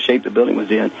terrible shape the building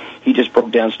was in, he just broke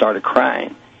down and started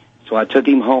crying. So I took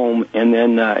him home, and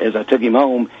then as I took him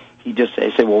home, he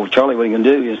said, well, Charlie, what are you going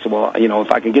to do? He said, well,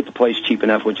 if I can get the place cheap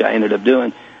enough, which I ended up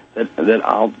doing, that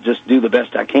I'll just do the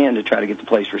best I can to try to get the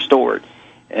place restored.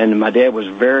 And my dad was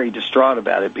very distraught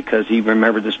about it because he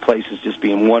remembered this place as just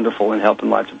being wonderful and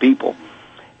helping lots of people.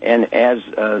 And as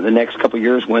the next couple of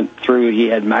years went through, he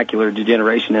had macular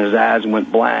degeneration in his eyes and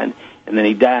went blind, and then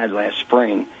he died last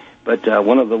spring. But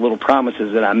one of the little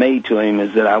promises that I made to him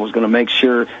is that I was going to make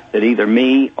sure that either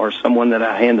me or someone that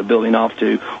I hand the building off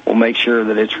to will make sure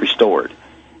that it's restored.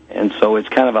 And so it's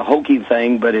kind of a hokey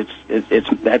thing, but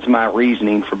that's my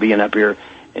reasoning for being up here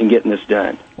and getting this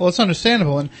done. Well, it's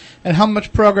understandable. And how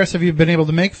much progress have you been able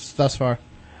to make thus far?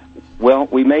 Well,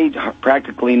 we made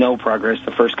practically no progress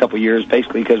the first couple of years,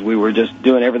 basically because we were just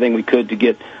doing everything we could to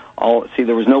get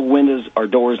there was no windows or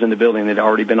doors in the building that had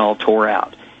already been all tore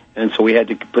out. And so we had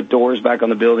to put doors back on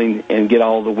the building and get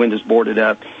all the windows boarded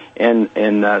up. And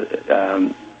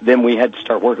then we had to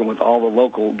start working with all the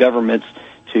local governments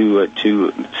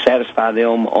to satisfy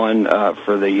them on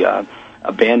for the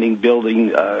abandoned building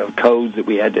codes that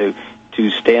we had to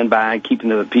stand by, keeping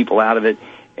the people out of it.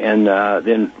 And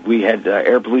then we had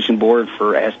air pollution board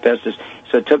for asbestos.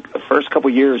 So it took the first couple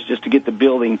of years just to get the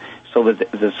building so that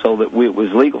it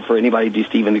was legal for anybody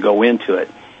just even to go into it.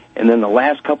 And then the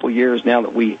last couple of years, now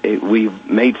that we've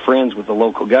made friends with the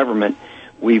local government,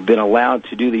 we've been allowed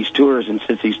to do these tours. And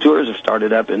since these tours have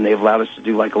started up, and they've allowed us to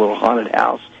do like a little haunted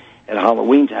house at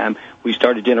Halloween time, we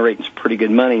started generating some pretty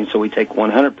good money, and so we take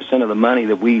 100% of the money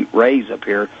that we raise up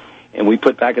here, and we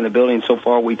put back in the building. So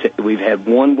far, we've had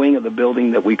one wing of the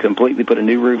building that we completely put a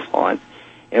new roof on,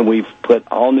 and we've put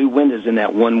all new windows in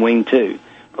that one wing too.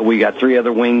 But we got 3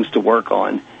 other wings to work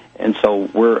on, and so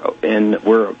we're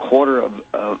a quarter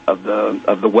of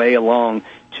the way along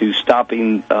to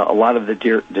stopping a lot of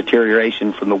the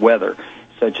deterioration from the weather,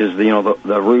 such as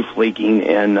the roof leaking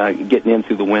and getting in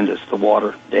through the windows, the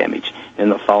water damage,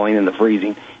 and the thawing and the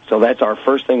freezing. So that's our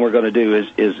first thing we're going to do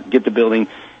is get the building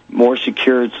more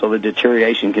secured so the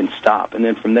deterioration can stop. And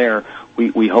then from there,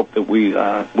 we hope that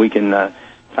we can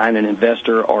find an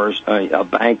investor or a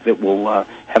bank that will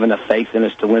have enough faith in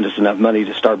us to lend us enough money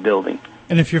to start building.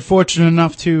 And if you're fortunate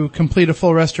enough to complete a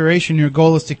full restoration, your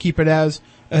goal is to keep it as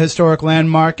a historic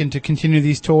landmark and to continue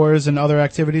these tours and other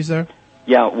activities there?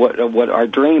 Yeah, what our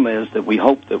dream is that we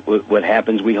hope that what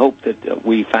happens, we hope that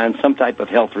we find some type of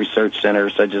health research center,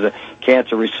 such as a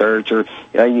cancer research or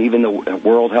even the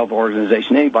World Health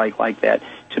Organization, anybody like that,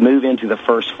 to move into the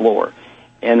first floor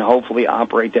and hopefully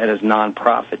operate that as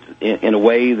nonprofit in a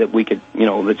way that we could,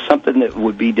 that something that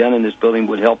would be done in this building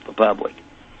would help the public.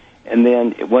 And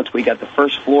then once we got the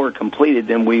first floor completed,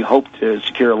 then we hope to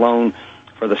secure a loan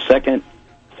for the second,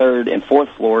 third, and fourth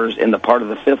floors and the part of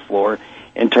the fifth floor,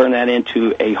 and turn that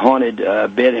into a haunted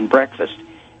bed and breakfast.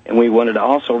 And we wanted to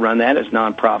also run that as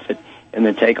nonprofit, and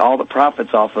then take all the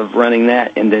profits off of running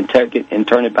that, and then take it and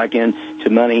turn it back into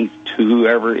money to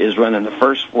whoever is running the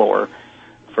first floor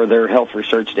for their health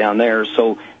research down there.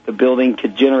 So the building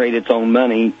could generate its own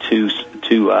money to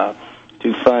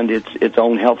fund its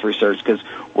own health research, because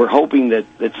we're hoping that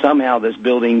somehow this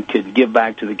building could give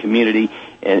back to the community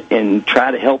and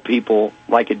try to help people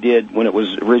like it did when it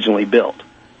was originally built.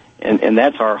 And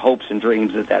that's our hopes and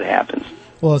dreams that happens.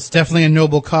 Well, it's definitely a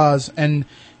noble cause. And,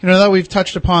 that we've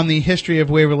touched upon the history of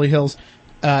Waverly Hills,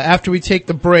 after we take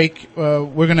the break, we're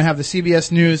going to have the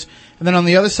CBS News. And then on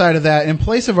the other side of that, in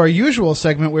place of our usual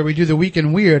segment where we do the Week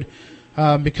in Weird,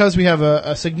 because we have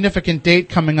a significant date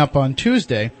coming up on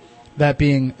Tuesday, that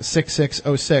being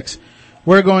 6606,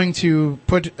 we're going to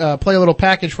play a little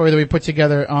package for you that we put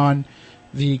together on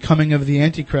the coming of the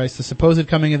Antichrist, the supposed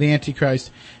coming of the Antichrist,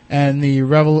 and the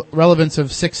relevance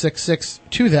of 666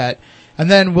 to that. And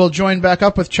then we'll join back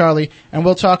up with Charlie, and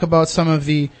we'll talk about some of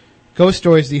the ghost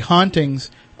stories, the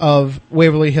hauntings of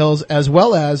Waverly Hills, as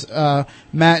well as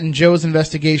Matt and Joe's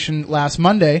investigation last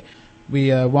Monday.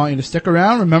 We want you to stick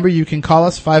around. Remember, you can call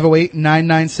us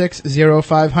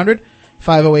 508-996-0500,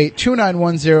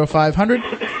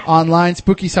 508-291-0500, online,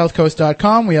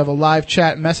 SpookySouthCoast.com. We have a live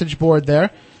chat message board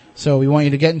there. So we want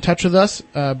you to get in touch with us.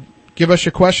 Give us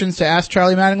your questions to ask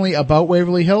Charlie Mattingly about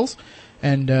Waverly Hills.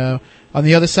 And on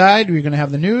the other side, we're going to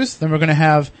have the news. Then we're going to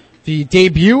have the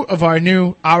debut of our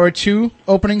new Hour 2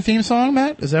 opening theme song,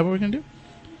 Matt. Is that what we're going to do?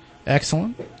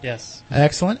 Excellent. Yes.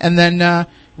 Excellent. And then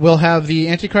we'll have the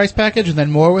Antichrist package, and then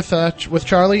more with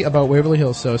Charlie about Waverly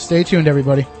Hills. So stay tuned,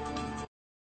 everybody.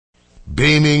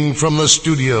 Beaming from the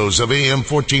studios of AM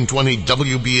 1420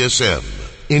 WBSM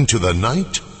into the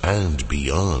night and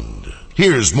beyond.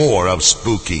 Here's more of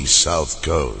Spooky South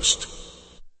Coast.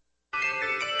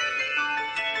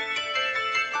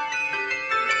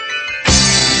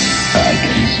 I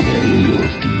can smell your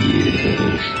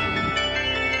fears.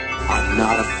 I'm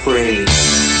not afraid.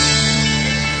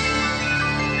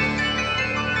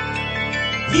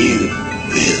 You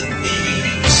will be.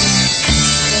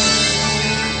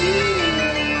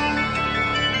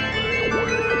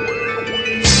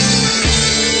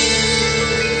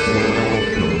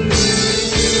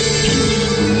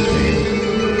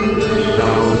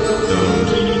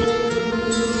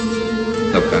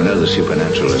 Look, I know the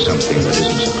supernatural is something that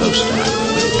isn't supposed to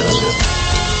happen, but it does happen.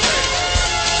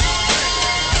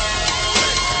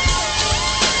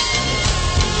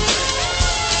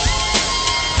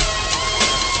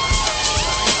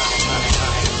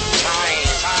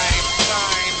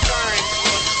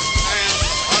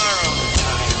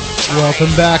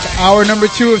 Welcome back. Hour number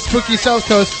 2 of Spooky South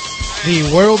Coast, the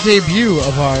world debut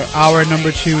of our Hour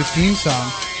number 2 theme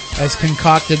song, as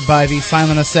concocted by the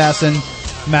silent assassin,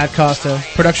 Matt Costa,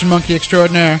 production monkey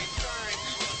extraordinaire.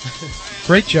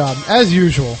 Great job, as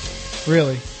usual,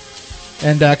 really.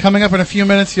 And coming up in a few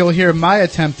minutes, you'll hear my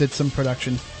attempt at some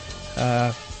production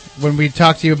when we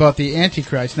talk to you about the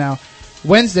Antichrist. Now,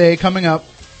 Tuesday coming up,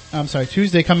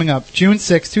 June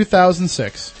 6,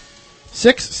 2006,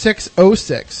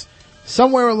 6606.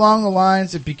 Somewhere along the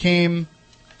lines, it became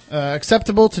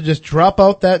acceptable to just drop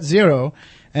out that 0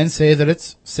 and say that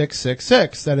it's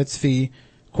 666, that it's the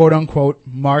quote-unquote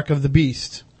mark of the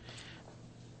beast.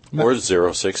 Or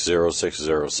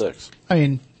 060606. I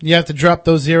mean, you have to drop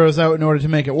those zeros out in order to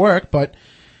make it work, but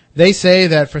they say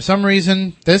that for some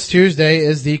reason this Tuesday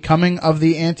is the coming of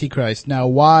the Antichrist. Now,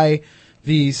 why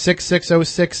the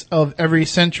 6606 of every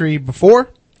century before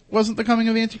wasn't the coming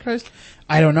of the Antichrist?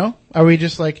 I don't know. Are we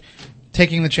just like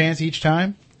taking the chance each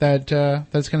time that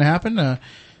that's going to happen?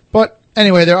 But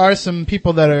anyway, there are some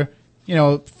people that are,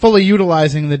 fully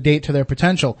utilizing the date to their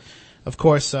potential. Of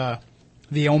course,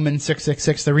 the Omen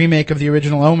 666, the remake of the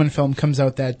original Omen film, comes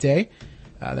out that day.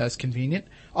 That's convenient.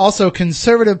 Also,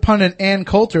 conservative pundit Ann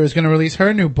Coulter is going to release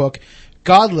her new book,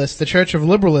 Godless, The Church of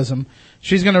Liberalism.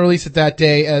 She's going to release it that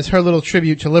day as her little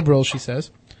tribute to liberals, she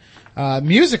says.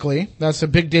 Musically, that's a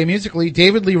big day musically,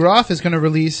 David Lee Roth is going to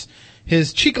release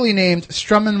his cheekily named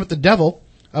Strummin' with the Devil,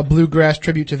 a bluegrass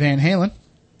tribute to Van Halen.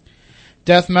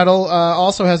 Death metal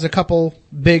also has a couple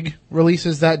big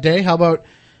releases that day. How about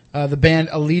the band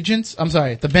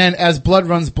the band As Blood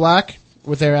Runs Black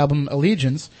with their album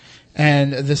Allegiance,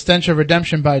 and The Stench of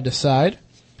Redemption by Decide.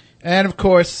 And of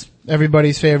course,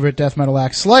 everybody's favorite death metal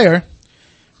act, Slayer,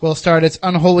 will start its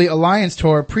Unholy Alliance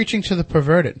tour, Preaching to the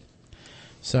Perverted.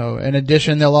 So, in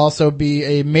addition, there'll also be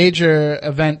a major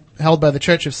event held by the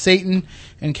Church of Satan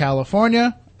in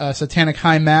California, a Satanic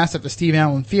High Mass at the Steve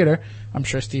Allen Theater. I'm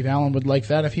sure Steve Allen would like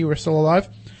that if he were still alive.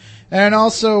 And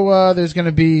also, there's going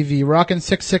to be the Rockin'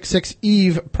 666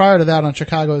 Eve prior to that on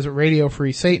Chicago's Radio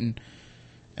Free Satan.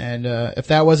 And if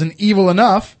that wasn't evil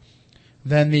enough,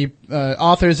 then the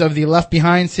authors of the Left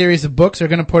Behind series of books are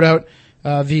going to put out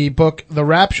the book The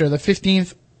Rapture, the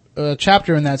 15th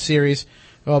chapter in that series,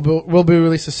 will be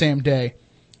released the same day.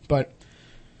 But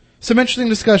some interesting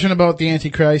discussion about the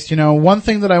Antichrist. One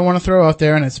thing that I want to throw out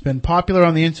there, and it's been popular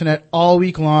on the internet all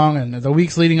week long and the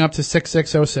weeks leading up to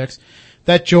 6606,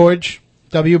 that George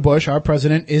W. Bush, our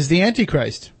president, is the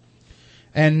Antichrist.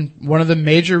 And one of the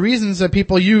major reasons that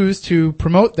people use to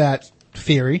promote that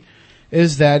theory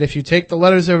is that if you take the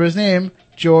letters of his name,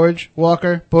 George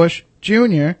Walker Bush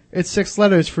Jr., it's 6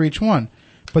 letters for each one.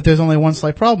 But there's only one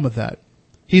slight problem with that.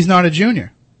 He's not a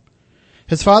junior.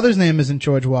 His father's name isn't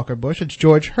George Walker Bush, it's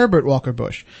George Herbert Walker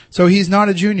Bush. So he's not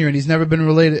a junior, and he's never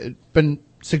been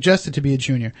suggested to be a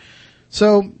junior.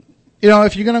 So,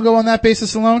 if you're going to go on that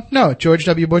basis alone, no, George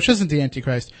W. Bush isn't the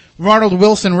Antichrist. Ronald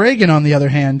Wilson Reagan, on the other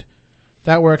hand,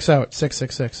 that works out,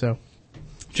 666. So,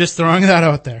 just throwing that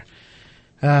out there.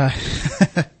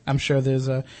 I'm sure there's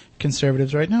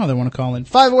conservatives right now that want to call in.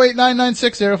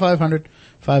 508-996-0500,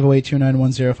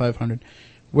 508-291-0500.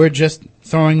 We're just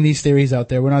throwing these theories out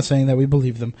there. We're not saying that we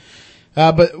believe them.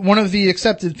 But one of the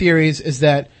accepted theories is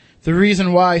that the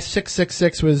reason why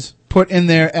 666 was put in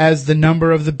there as the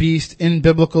number of the beast in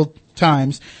biblical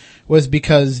times was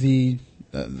because the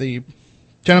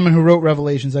gentleman who wrote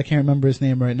Revelations, I can't remember his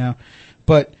name right now,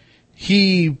 but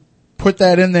he put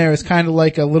that in there as kind of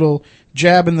like a little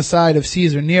jab in the side of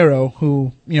Caesar Nero,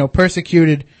 who,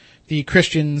 persecuted the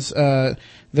Christians, the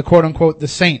quote unquote, the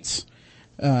saints.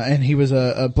 And he was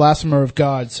a blasphemer of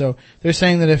God. So they're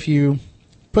saying that if you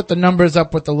put the numbers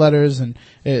up with the letters and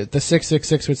the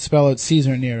 666 would spell out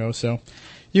Caesar Nero. So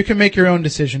you can make your own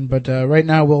decision. But right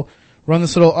now we'll run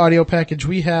this little audio package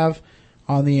we have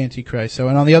on the Antichrist. So,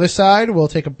 and on the other side, we'll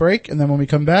take a break. And then when we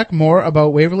come back, more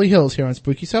about Waverly Hills here on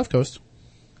Spooky South Coast.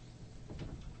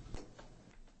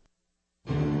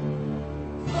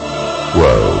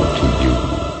 Woe to you,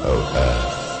 O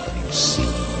earth and sea,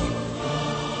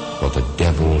 for the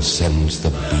devil sends the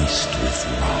beast with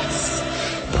wrath,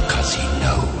 because he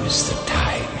knows the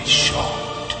time is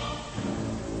short.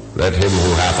 Let him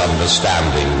who hath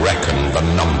understanding reckon the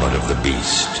number of the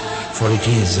beast, for it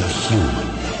is a human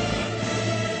number.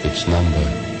 Its number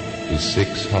is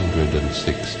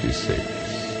 666.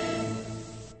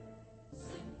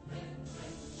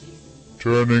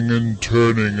 Turning and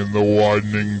turning in the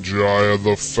widening gyre,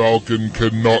 the falcon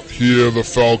cannot hear the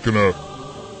falconer.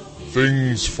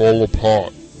 Things fall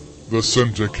apart, the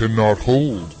center cannot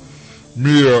hold.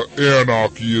 Mere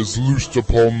anarchy is loosed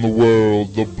upon the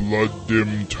world, the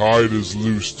blood-dimmed tide is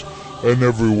loosed, and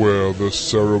everywhere the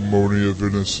ceremony of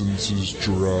innocence is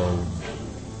drowned.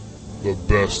 The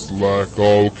best lack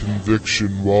all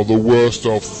conviction, while the worst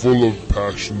are full of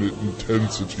passionate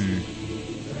intensity.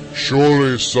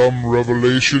 Surely some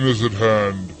revelation is at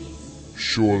hand.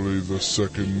 Surely the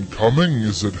second coming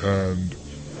is at hand.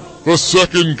 The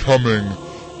second coming!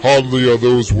 Hardly are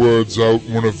those words out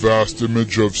when a vast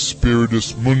image of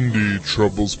Spiritus Mundi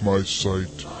troubles my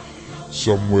sight.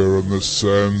 Somewhere on the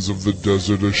sands of the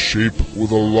desert a shape with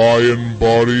a lion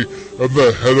body and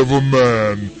the head of a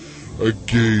man, a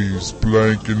gaze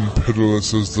blank and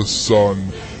pitiless as the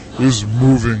sun, is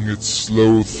moving its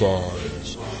slow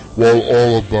thighs, while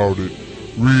all about it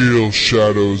real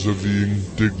shadows of the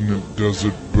indignant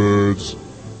desert birds.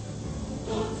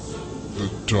 The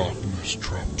darkness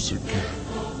drops again.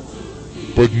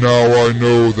 But now I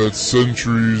know that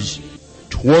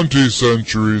 20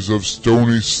 centuries of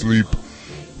stony sleep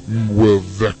were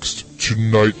vexed to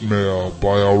nightmare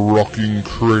by a rocking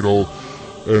cradle,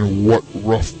 and what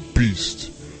rough beast,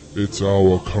 its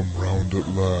hour come round at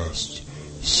last,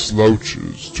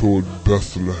 slouches toward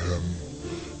Bethlehem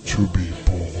to be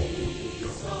born.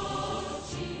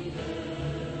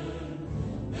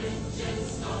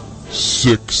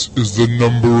 Six is the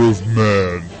number of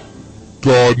man.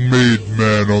 God made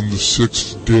man on the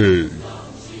 6th day.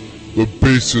 The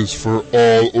basis for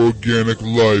all organic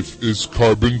life is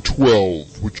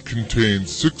carbon-12, which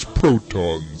contains 6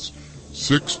 protons,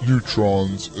 6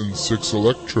 neutrons, and 6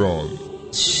 electrons.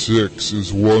 6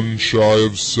 is 1 shy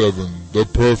of 7, the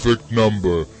perfect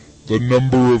number, the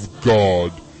number of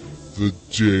God, the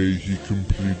day he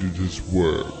completed his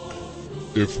work.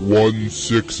 If 1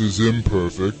 6 is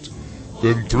imperfect,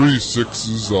 then 3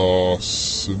 6s are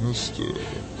sinister.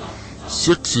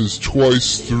 6 is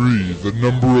twice 3, the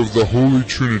number of the Holy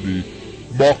Trinity,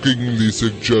 mockingly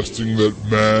suggesting that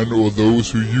man or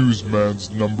those who use man's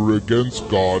number against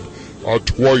God are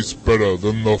twice better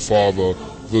than the Father,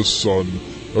 the Son,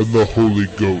 and the Holy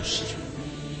Ghost.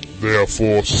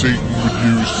 Therefore, Satan would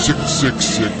use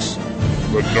 666,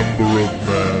 the number of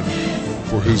man,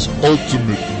 for his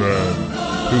ultimate man,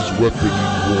 his weapon in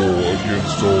war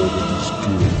against all that is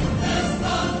good.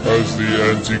 Has the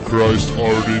Antichrist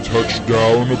already touched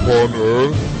down upon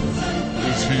earth?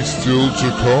 Is he still to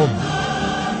come?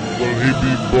 Will he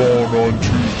be born on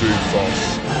Tuesday thus,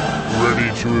 ready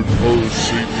to impose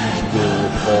Satan's will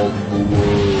upon the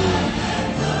world?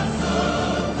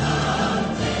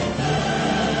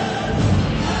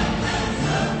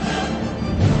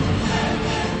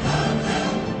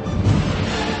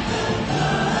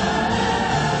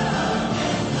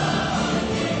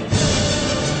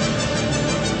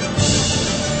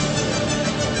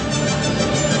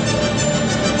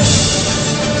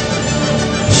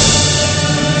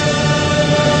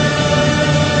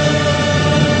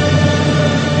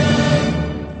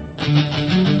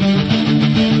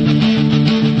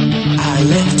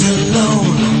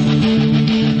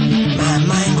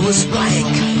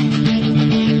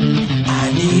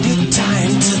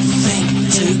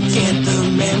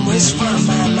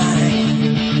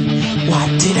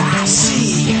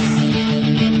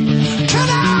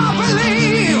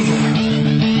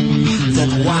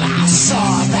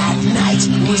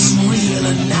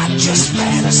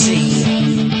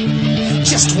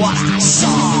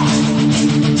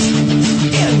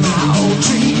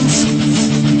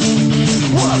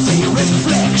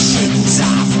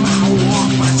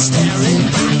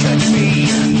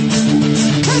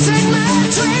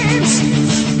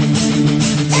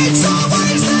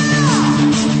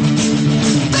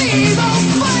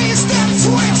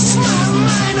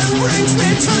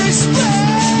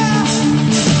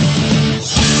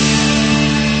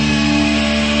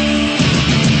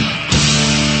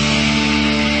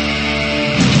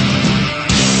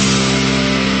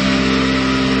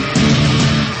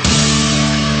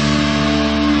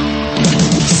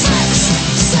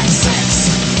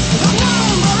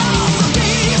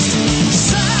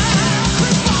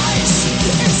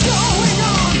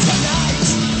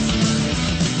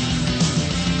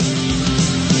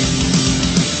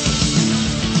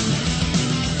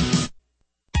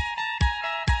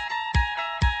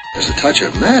 There's a touch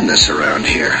of madness around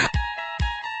here.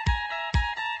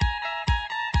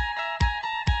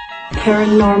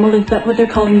 Paranormal, is that what they're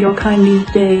calling your kind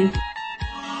these days?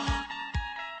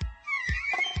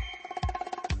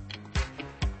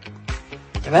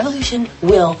 The revolution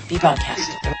will be broadcast.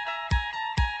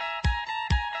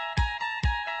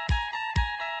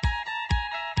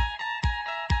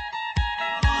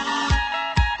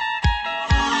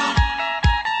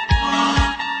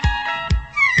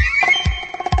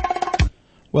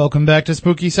 Welcome back to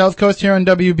Spooky South Coast here on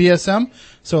WBSM.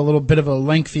 So a little bit of a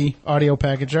lengthy audio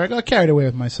package there. I got carried away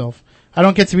with myself. I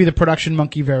don't get to be the production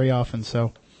monkey very often,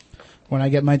 so when I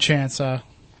get my chance, I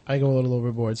go a little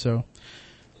overboard. So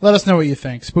let us know what you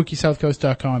think.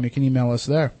 SpookySouthCoast.com. You can email us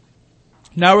there.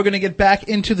 Now we're going to get back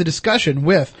into the discussion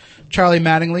with Charlie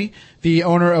Mattingly, the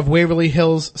owner of Waverly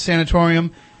Hills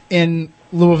Sanatorium in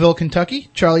Louisville, Kentucky.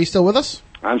 Charlie, you still with us?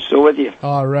 I'm still with you.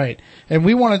 All right. And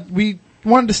we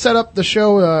wanted to set up the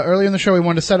show, earlier in the show, we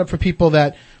wanted to set up for people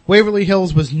that Waverly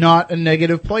Hills was not a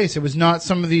negative place. It was not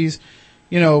some of these,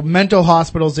 mental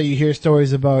hospitals that you hear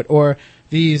stories about, or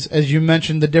these, as you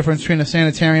mentioned, the difference between a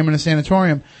sanitarium and a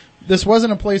sanatorium. This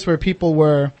wasn't a place where people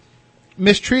were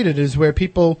mistreated. It was where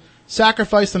people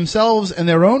sacrifice themselves and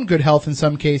their own good health in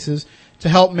some cases to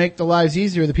help make the lives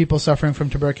easier of the people suffering from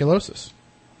tuberculosis.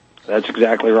 That's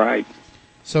exactly right.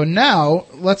 So now,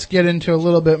 let's get into a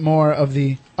little bit more of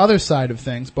the other side of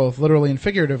things, both literally and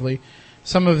figuratively,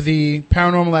 some of the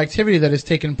paranormal activity that has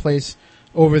taken place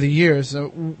over the years.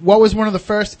 What was one of the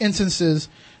first instances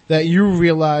that you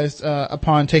realized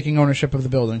upon taking ownership of the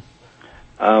building?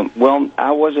 Well,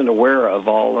 I wasn't aware of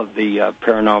all of the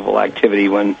paranormal activity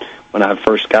when I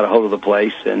first got a hold of the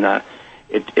place, and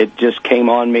it just came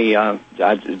on me.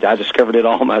 I discovered it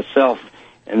all myself.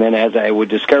 And then as I would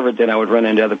discover it, then I would run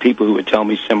into other people who would tell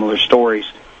me similar stories.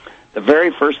 The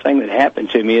very first thing that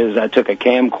happened to me is I took a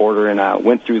camcorder and I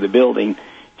went through the building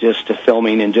just to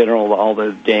filming in general all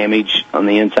the damage on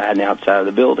the inside and outside of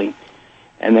the building.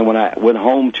 And then when I went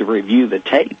home to review the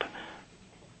tape,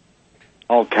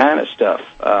 all kind of stuff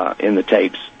in the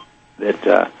tapes that,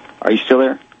 are you still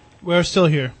there? We're still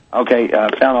here. Okay,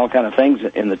 I found all kind of things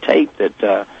in the tape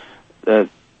that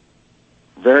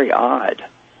very odd.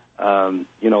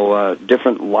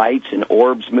 Different lights and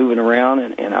orbs moving around,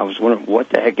 and I was wondering, what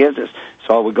the heck is this?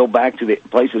 So I would go back to the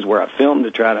places where I filmed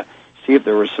to try to see if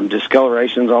there was some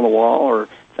discolorations on the wall or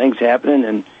things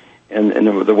happening, and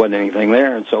there wasn't anything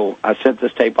there. And so I sent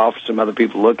this tape off for some other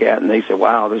people to look at, and they said,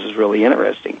 wow, this is really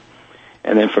interesting.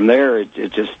 And then from there, it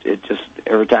just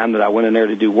every time that I went in there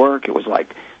to do work, it was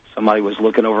like somebody was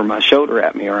looking over my shoulder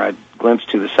at me, or I'd glimpse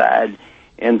to the side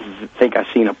and think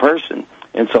I seen a person.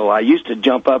 And so I used to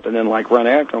jump up and then run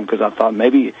after them because I thought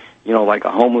maybe, like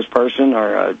a homeless person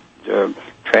or a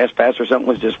trespasser or something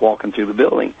was just walking through the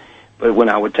building. But when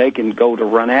I would take and go to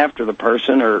run after the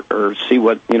person or see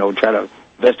what, try to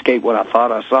investigate what I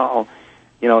thought I saw,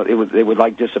 it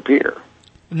would disappear.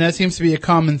 And that seems to be a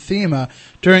common theme.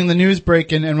 During the news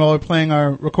break and while we're playing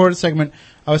our recorded segment,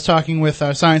 I was talking with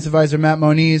our science advisor, Matt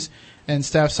Moniz, and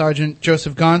Staff Sergeant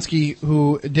Joseph Gonski,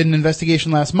 who did an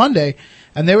investigation last Monday,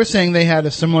 and they were saying they had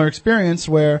a similar experience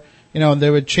where, they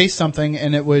would chase something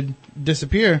and it would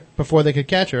disappear before they could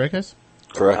catch it, right, guys?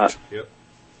 Correct. Yep.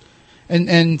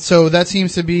 And so that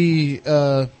seems to be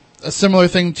a similar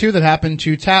thing, too, that happened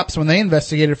to TAPS when they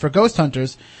investigated for ghost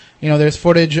hunters. There's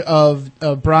footage of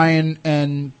Brian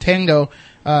and Tango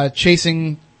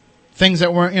chasing things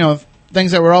that weren't,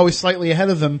 things that were always slightly ahead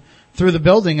of them through the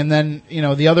building, and then,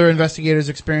 the other investigators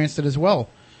experienced it as well.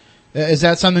 Is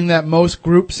that something that most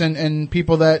groups and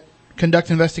people that conduct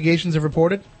investigations have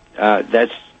reported?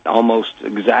 That's almost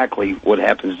exactly what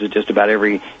happens to just about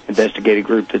every investigative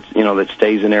group that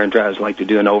stays in there and tries to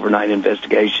do an overnight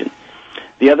investigation.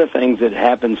 The other things that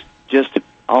happens just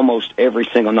almost every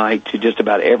single night to just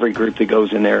about every group that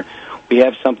goes in there, we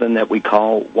have something that we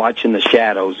call watching the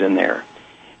shadows in there.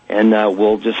 And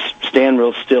we'll just stand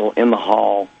real still in the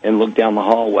hall and look down the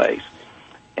hallways.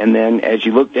 And then as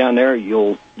you look down there,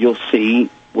 you'll see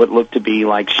what look to be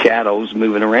like shadows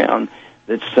moving around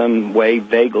that some way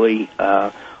vaguely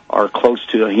are close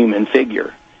to a human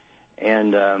figure.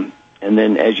 And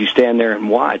then as you stand there and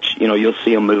watch, you'll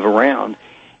see them move around.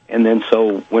 And then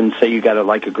so when, say, you got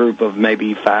a group of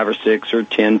maybe 5 or 6 or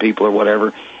 10 people or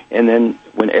whatever, and then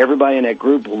when everybody in that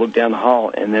group will look down the hall,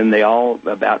 and then they all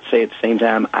about say at the same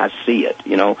time, I see it,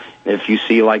 if you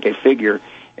see a figure,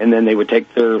 and then they would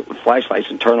take their flashlights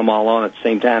and turn them all on at the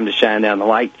same time to shine down the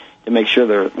light to make sure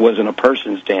there wasn't a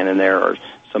person standing there or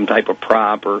some type of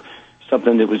prop or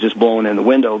something that was just blowing in the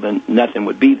window, then nothing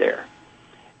would be there.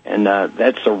 And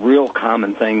that's a real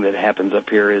common thing that happens up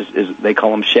here is they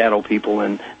call them shadow people,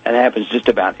 and that happens just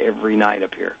about every night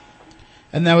up here.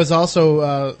 And that was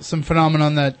also some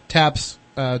phenomenon that TAPS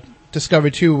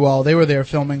discovered, too, while they were there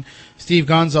filming. Steve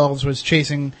Gonzalez was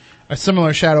chasing a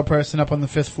similar shadow person up on the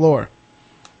 5th floor.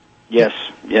 Yes,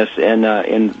 and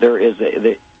there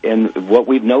is and what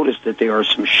we've noticed that there are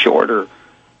some shorter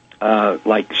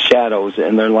shadows,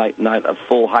 and they're not a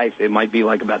full height. They might be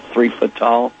about 3 foot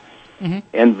tall, and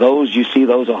you see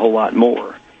those a whole lot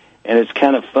more. And it's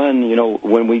kind of fun,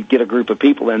 when we get a group of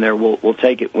people in there, we'll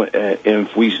take it, and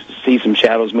if we see some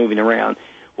shadows moving around,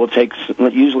 we'll take,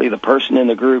 usually the person in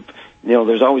the group,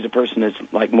 there's always a person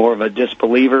that's more of a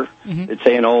disbeliever, that's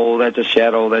saying, oh, that's a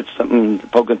shadow, that's something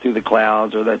poking through the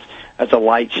clouds, or that's a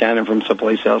light shining from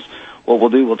someplace else. What we'll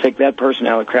do, we'll take that person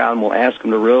out of the crowd, and we'll ask them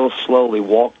to real slowly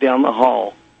walk down the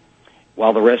hall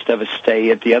while the rest of us stay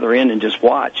at the other end and just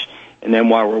watch. And then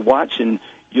while we're watching,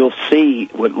 you'll see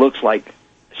what looks like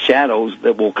shadows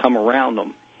that will come around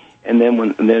them, and then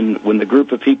when the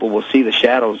group of people will see the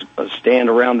shadows stand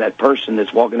around that person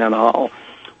that's walking down the hall,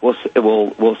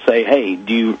 we'll say, hey,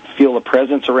 do you feel a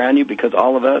presence around you? Because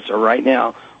all of us are right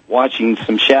now watching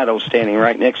some shadows standing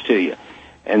right next to you.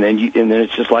 And then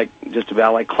it's just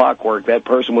about like clockwork. That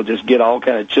person will just get all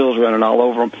kind of chills running all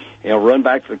over them. Run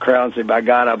back to the crowd and say, "By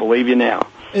God, I believe you now."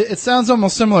 It sounds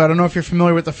almost similar. I don't know if you're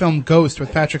familiar with the film Ghost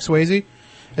with Patrick Swayze.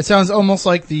 It sounds almost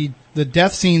like the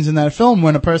death scenes in that film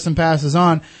when a person passes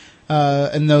on,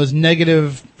 and those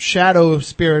negative shadow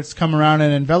spirits come around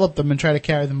and envelop them and try to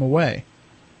carry them away.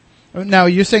 Now,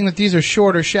 you're saying that these are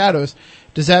shorter shadows.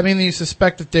 Does that mean that you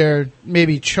suspect that they're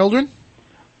maybe children?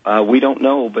 We don't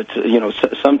know, but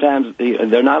sometimes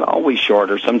they're not always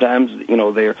shorter. Sometimes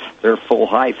they're full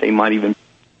height. They might even be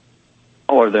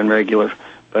taller than regular.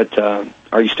 But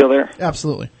are you still there?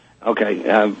 Absolutely. Okay,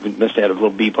 we must have had a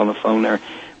little beep on the phone there.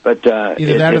 But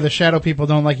either that or the shadow people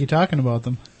don't like you talking about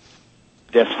them.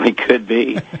 Definitely could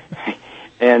be,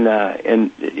 and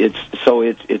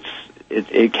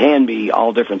it can be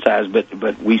all different sizes,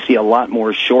 but we see a lot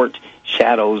more short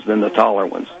shadows than the taller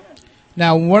ones.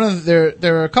 Now, there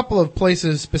are a couple of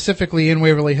places specifically in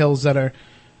Waverly Hills that are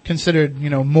considered,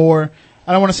 more,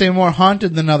 I don't want to say more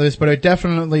haunted than others, but are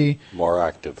definitely more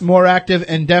active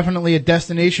and definitely a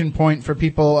destination point for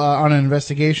people on an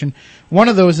investigation. One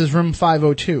of those is room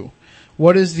 502.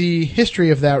 What is the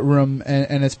history of that room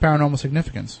and its paranormal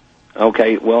significance?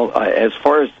 Okay, well, as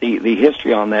far as the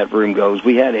history on that room goes,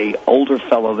 we had a older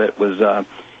fellow that was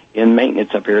in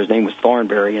maintenance up here. His name was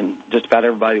Thornberry, and just about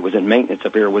everybody that was in maintenance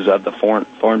up here was of the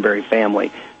Thornberry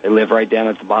family. They live right down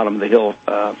at the bottom of the hill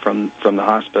from the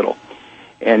hospital.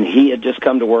 And he had just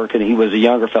come to work, and he was a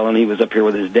younger fellow, and he was up here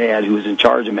with his dad, who was in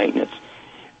charge of maintenance.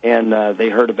 And they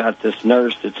heard about this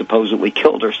nurse that supposedly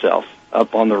killed herself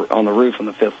up on the roof on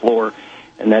the 5th floor.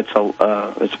 And it's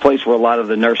a place where a lot of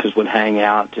the nurses would hang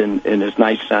out, and there's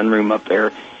nice sunroom up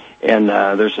there. And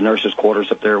there's the nurses'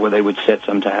 quarters up there where they would sit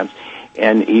sometimes.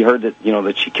 And he heard that,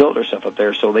 that she killed herself up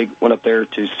there, so they went up there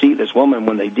to see this woman.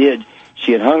 When they did,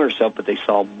 she had hung herself, but they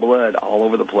saw blood all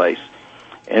over the place.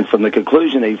 And from the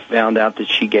conclusion, they found out that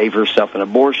she gave herself an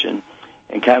abortion.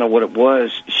 And kind of what it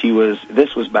was,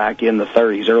 this was back in the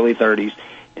 30s, early 30s,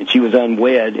 and she was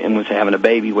unwed and was having a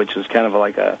baby, which was kind of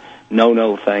like a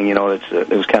no-no thing. It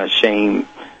was kind of shame,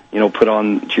 put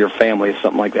on to your family if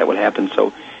something like that would happen.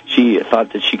 So she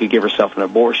thought that she could give herself an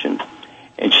abortion.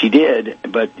 And she did,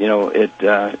 but, she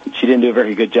didn't do a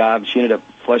very good job. She ended up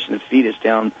flushing the fetus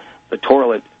down the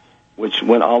toilet, which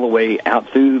went all the way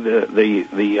out through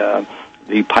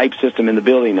the pipe system in the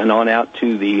building and on out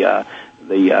to the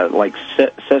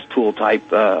cesspool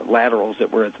type laterals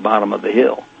that were at the bottom of the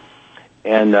hill.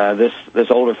 And this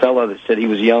older fellow that said he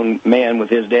was a young man with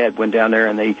his dad went down there,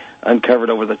 and they uncovered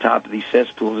over the top of these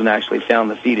cesspools and actually found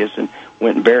the fetus and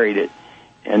went and buried it.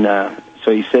 And so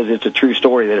he says it's a true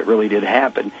story that it really did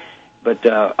happen. But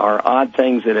our odd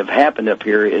things that have happened up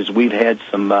here is we've had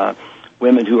some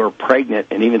women who are pregnant,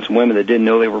 and even some women that didn't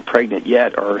know they were pregnant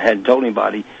yet or hadn't told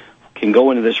anybody, can go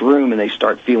into this room and they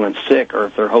start feeling sick, or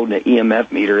if they're holding an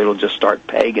EMF meter, it'll just start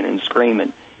pegging and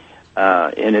screaming.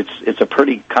 And it's a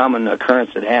pretty common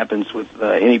occurrence that happens with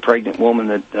any pregnant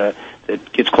woman that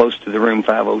gets close to the room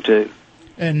 502.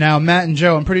 And now, Matt and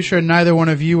Joe, I'm pretty sure neither one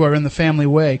of you are in the family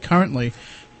way currently,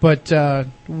 but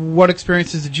what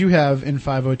experiences did you have in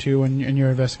 502 in your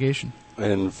investigation?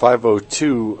 In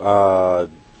 502, our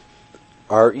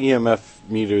EMF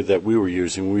meter that we were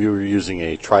using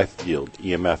a tri-field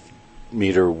EMF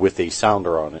meter with a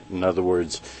sounder on it. In other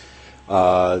words,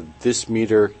 this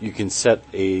meter, you can set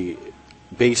a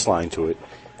baseline to it,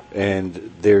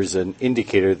 and there's an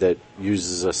indicator that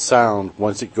uses a sound.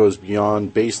 Once it goes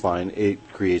beyond baseline, it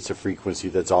creates a frequency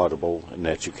that's audible and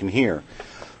that you can hear.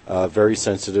 Very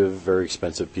sensitive, very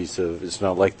expensive piece of. It's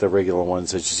not like the regular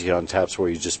ones that you see on taps where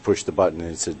you just push the button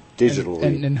and it's a digital.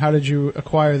 And how did you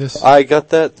acquire this? I got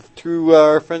that through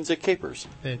our friends at Capers.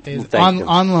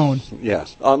 On loan.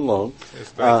 Yes, on loan. Yes,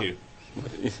 thank you.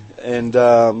 And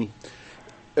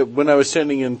when I was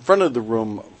standing in front of the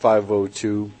room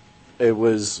 502, it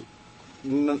was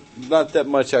not that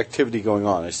much activity going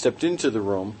on. I stepped into the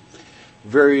room.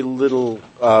 Very little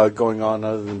going on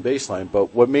other than baseline.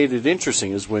 But what made it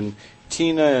interesting is when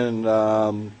Tina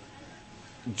and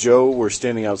Joe were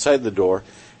standing outside the door,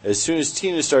 as soon as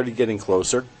Tina started getting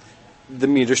closer, the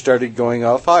meter started going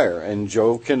off higher. And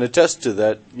Joe can attest to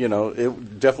that.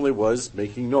 It definitely was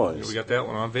making noise. Yeah, we got that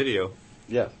one on video.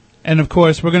 Yeah. And, of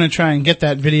course, we're going to try and get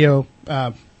that video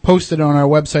posted on our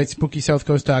website,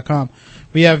 SpookySouthCoast.com.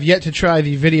 We have yet to try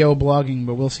the video blogging,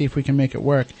 but we'll see if we can make it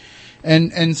work.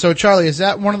 And so, Charlie, is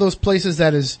that one of those places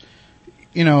that is,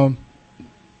 I don't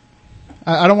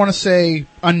want to say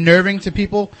unnerving to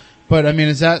people, but, I mean,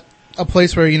 is that a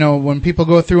place where, when people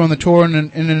go through on the tour in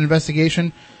an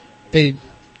investigation, they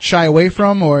shy away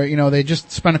from, or, they just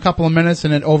spend a couple of minutes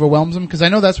and it overwhelms them? Because I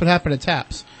know that's what happened at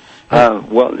TAPS.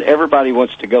 Well, everybody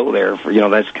wants to go there.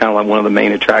 That's kind of like one of the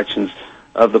main attractions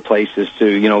of the place is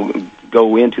to,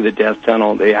 go into the death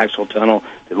tunnel, the actual tunnel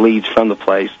that leads from the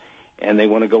place, and they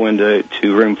want to go into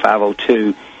room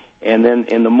 502. And then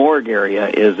in the morgue area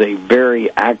is a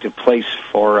very active place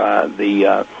for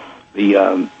the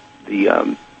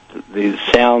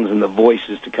sounds and the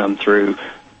voices to come through,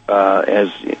 I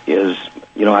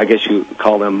guess you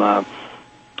call them,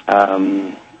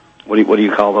 what do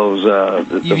you call those,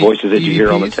 the voices that you hear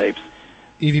on the tapes?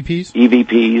 EVPs?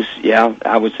 EVPs, yeah,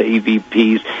 I would say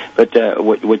EVPs. But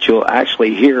what you'll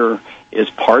actually hear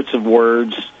is parts of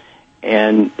words,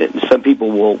 and some people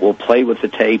will play with the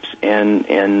tapes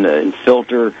and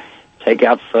filter, take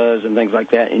out fuzz and things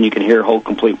like that, and you can hear whole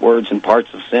complete words and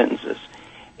parts of sentences.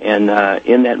 And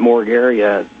in that morgue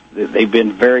area, they've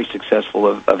been very successful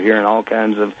of hearing all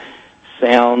kinds of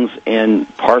sounds and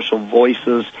partial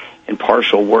voices and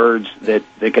partial words that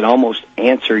can almost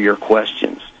answer your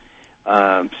questions.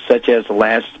 Such as the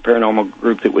last paranormal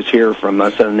group that was here from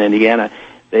Southern Indiana,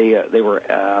 they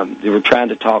were trying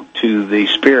to talk to the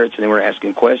spirits, and they were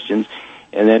asking questions.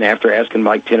 And then after asking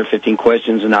like 10 or 15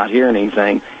 questions and not hearing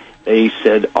anything, they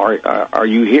said, "Are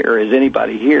you here? Is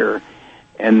anybody here?"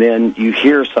 And then you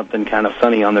hear something kind of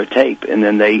funny on their tape, and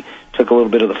then they took a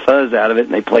little bit of the fuzz out of it,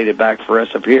 and they played it back for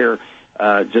us up here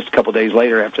just a couple days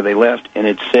later after they left, and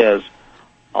it says,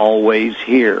 "Always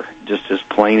here," just as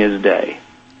plain as day.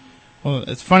 Well,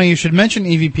 it's funny you should mention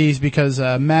EVPs because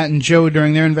Matt and Joe,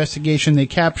 during their investigation, they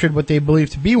captured what they believe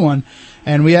to be one,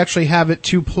 and we actually have it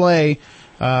to play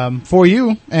for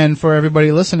you and for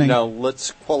everybody listening. Now,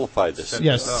 let's qualify this.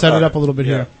 Yes, set it up a little bit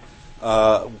here.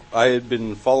 I had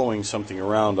been following something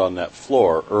around on that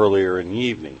floor earlier in the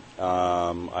evening.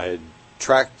 I had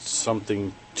tracked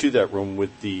something to that room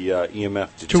with the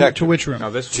EMF detector. To which room?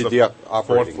 Now, this to was the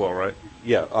operating fourth floor, right?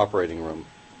 Yeah, operating room.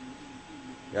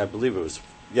 I believe it was.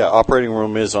 Yeah, operating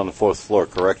room is on the fourth floor,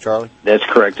 correct, Charlie? That's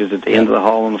correct. It's at the end of the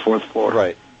hall on the fourth floor.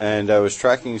 Right. And I was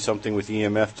tracking something with the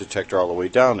EMF detector all the way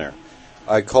down there.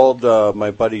 I called my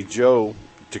buddy Joe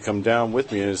to come down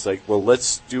with me, and it's like, well,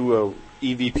 let's do a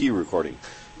EVP recording.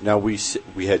 Now, we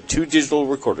had two digital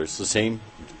recorders, the same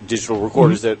digital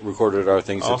recorders that recorded our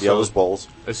things at the Ellis Bowls.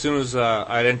 As soon as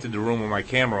I'd entered the room with my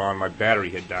camera on, my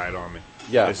battery had died on me.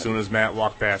 Yeah. As soon as Matt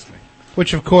walked past me.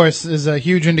 Which, of course, is a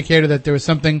huge indicator that there was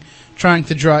something trying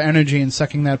to draw energy and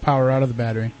sucking that power out of the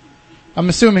battery. I'm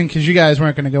assuming because you guys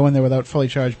weren't going to go in there without fully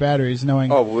charged batteries,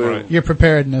 knowing your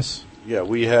preparedness. Yeah,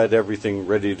 we had everything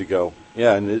ready to go.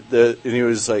 Yeah, and it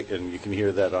was like, and you can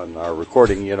hear that on our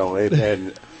recording,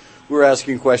 and we were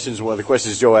asking questions. One of the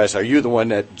questions Joe asked, "Are you the one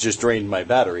that just drained my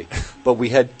battery?" But we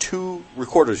had two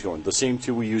recorders going, the same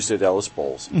two we used at Ellis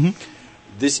Bowls. Mm-hmm.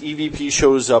 This EVP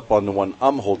shows up on the one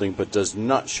I'm holding, but does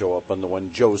not show up on the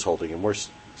one Joe's holding, and we're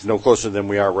no closer than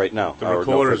we are right now. The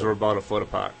recorders were about a foot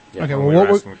apart. Yeah. Okay, when well, we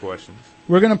were asking the questions.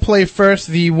 We're going to play first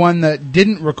the one that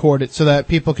didn't record it, so that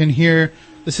people can hear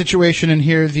the situation and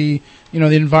hear the the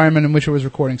environment in which it was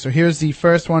recording. So here's the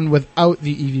first one without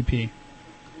the EVP.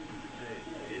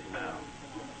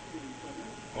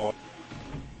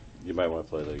 You might want to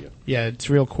play that again. Yeah, it's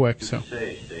real quick. So.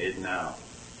 Say it now.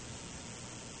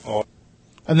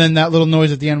 And then that little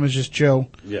noise at the end was just Joe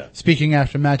speaking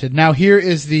after Matt did. Now here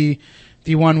is the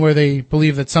one where they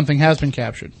believe that something has been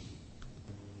captured.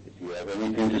 If you have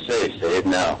anything to say it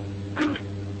now.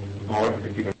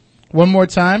 One more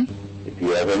time. If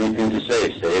you have anything to say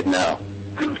it now.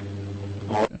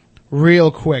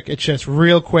 Real quick. It's just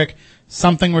real quick.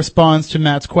 Something responds to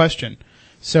Matt's question.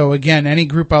 So again, any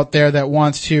group out there that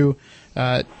wants to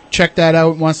check that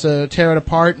out, wants to tear it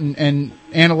apart and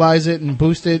analyze it and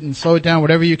boost it and slow it down,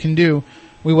 whatever you can do,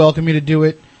 we welcome you to do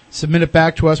it. Submit it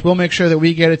back to us. We'll make sure that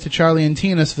we get it to Charlie and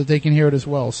Tina so that they can hear it as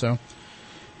well. So,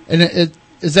 and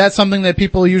is that something that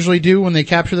people usually do when they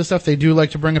capture the stuff? They do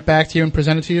like to bring it back to you and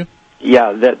present it to you?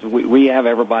 Yeah, we have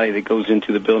everybody that goes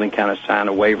into the building kind of sign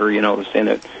a waiver, saying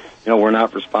that we're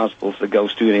not responsible if the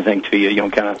ghosts do anything to you.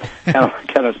 Kind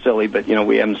of silly, but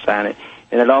we have them sign it.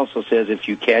 And it also says if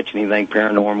you catch anything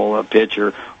paranormal, a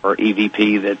picture or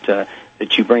EVP,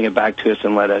 that you bring it back to us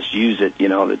and let us use it.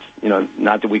 That's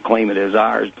not that we claim it as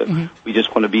ours, but we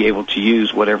just want to be able to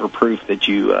use whatever proof that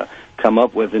you come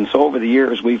up with. And so over the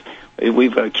years, we've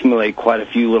accumulated quite a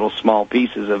few little small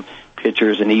pieces of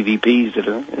pictures and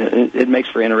EVPs it makes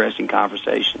for interesting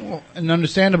conversation. Well, and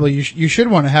understandably, you should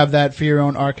want to have that for your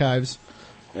own archives.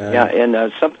 Yeah,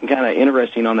 and something kind of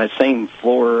interesting on that same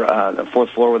floor, the fourth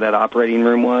floor where that operating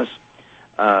room was,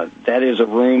 that is a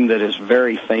room that is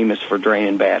very famous for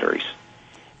draining batteries.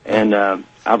 And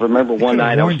I remember one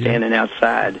night I was standing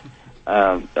outside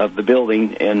of the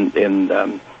building, and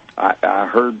I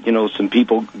heard, some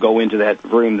people go into that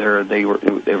room there. They were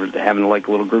having like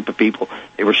a little group of people.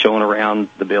 They were showing around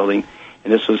the building,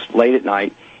 and this was late at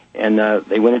night. And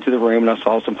they went into the room, and I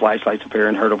saw some flashlights up here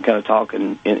and heard them kind of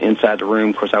talking inside the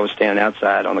room. Of course, I was standing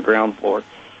outside on the ground floor.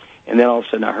 And then all of a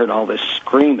sudden I heard all this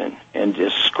screaming, and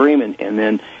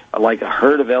then like a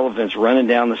herd of elephants running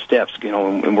down the steps,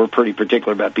 and we're pretty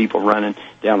particular about people running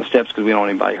down the steps because we don't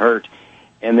want anybody hurt.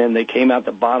 And then they came out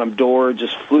the bottom door,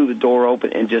 just flew the door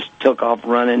open, and just took off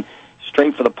running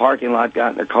straight for the parking lot,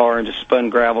 got in their car, and just spun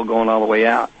gravel going all the way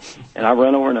out. And I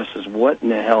run over and I says, what in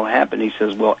the hell happened? He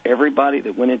says, well, everybody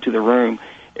that went into the room,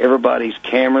 everybody's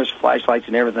cameras, flashlights,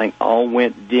 and everything all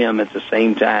went dim at the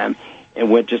same time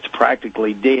and went just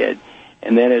practically dead.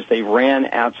 And then as they ran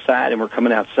outside and were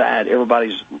coming outside,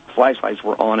 everybody's flashlights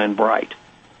were on and bright.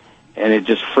 And it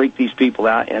just freaked these people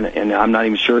out, and I'm not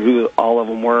even sure who all of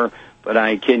them were, but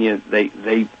I ain't kidding you,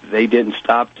 they didn't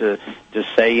stop to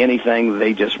say anything.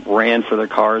 They just ran for their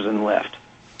cars and left.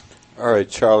 All right,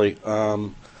 Charlie.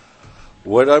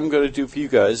 What I'm going to do for you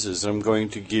guys is I'm going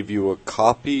to give you a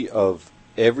copy of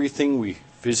everything we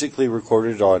physically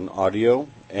recorded on audio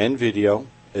and video,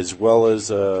 as well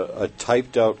as a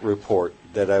typed-out report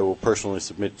that I will personally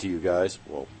submit to you guys.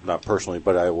 Well, not personally,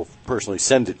 but I will personally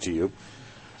send it to you.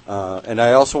 And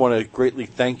I also want to greatly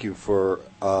thank you for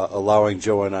allowing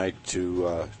Joe and I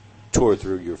to tour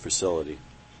through your facility.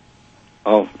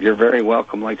 Oh, you're very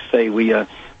welcome. Like I say, we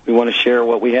want to share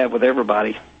what we have with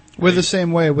everybody. We're the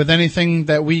same way with anything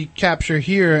that we capture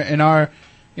here in our,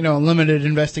 limited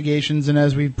investigations, and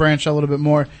as we branch a little bit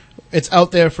more, it's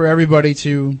out there for everybody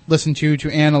to listen to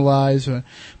analyze.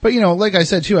 But, like I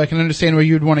said, too, I can understand where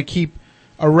you'd want to keep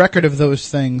a record of those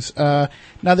things. Now,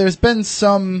 there's been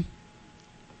some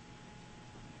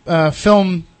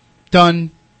film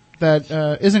done that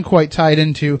isn't quite tied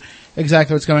into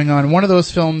exactly what's going on. One of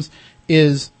those films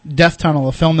is Death Tunnel,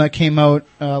 a film that came out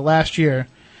last year,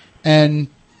 and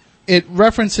it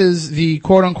references the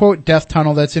quote-unquote death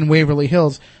tunnel that's in Waverly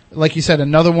Hills. Like you said,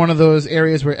 another one of those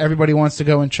areas where everybody wants to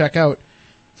go and check out.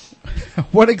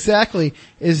 What exactly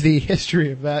is the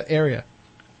history of that area?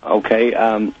 Okay,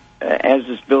 as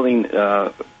this building,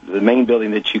 the main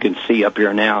building that you can see up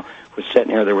here now was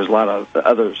sitting here, there was a lot of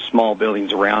other small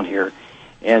buildings around here,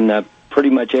 and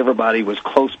pretty much everybody was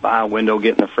close by a window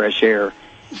getting the fresh air.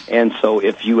 And so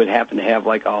if you would happen to have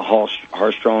like a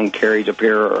horse-drawn carriage up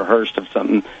here or a hearse of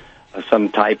some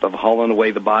type of hauling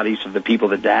away the bodies of the people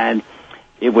that died,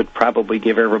 it would probably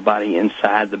give everybody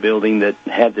inside the building that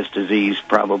had this disease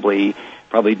probably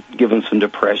give them some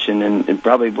depression, and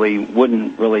probably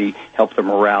wouldn't really help their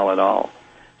morale at all.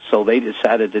 So they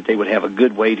decided that they would have a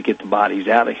good way to get the bodies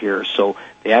out of here. So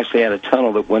they actually had a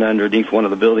tunnel that went underneath one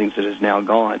of the buildings that is now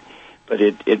gone, but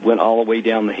it went all the way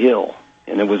down the hill.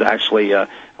 And it was actually a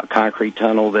concrete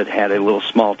tunnel that had a little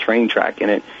small train track in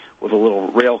it with a little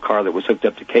rail car that was hooked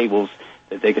up to cables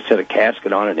that they could set a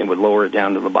casket on it, and it would lower it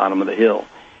down to the bottom of the hill.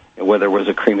 And whether there was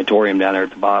a crematorium down there at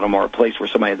the bottom or a place where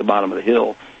somebody at the bottom of the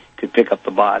hill could pick up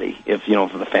the body if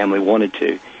the family wanted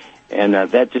to. And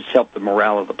that just helped the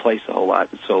morale of the place a whole lot.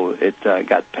 So it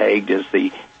got pegged as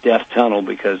the death tunnel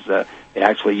because they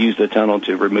actually used the tunnel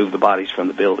to remove the bodies from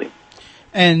the building.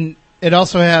 And it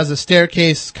also has a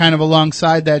staircase kind of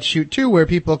alongside that chute, too, where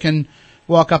people can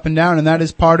walk up and down, and that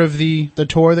is part of the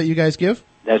tour that you guys give?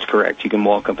 That's correct. You can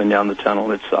walk up and down the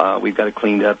tunnel. It's we've got it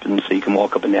cleaned up, and so you can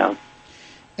walk up and down.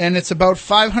 And it's about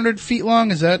 500 feet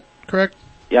long, is that correct?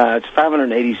 Yeah, it's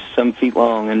 580-some feet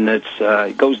long, and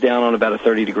it goes down on about a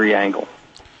 30-degree angle.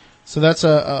 So that's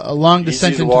a long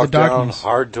descent into the darkness. Down,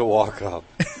 hard to walk up.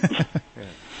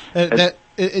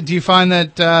 Do you find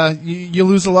that you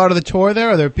lose a lot of the tour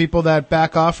there? Are there people that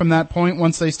back off from that point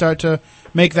once they start to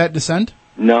make that descent?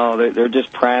 No, they're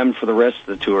just primed for the rest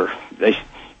of the tour.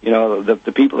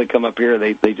 The people that come up here,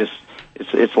 they just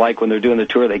it's like when they're doing the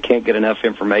tour, they can't get enough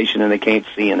information and they can't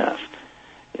see enough.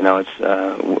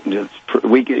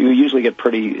 We usually get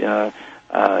pretty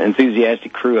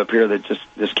enthusiastic crew up here that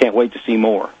just can't wait to see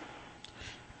more.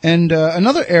 And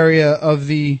another area of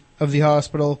the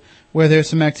hospital where there's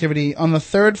some activity on the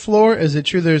third floor, is it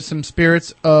true there's some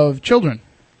spirits of children?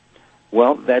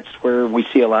 Well, that's where we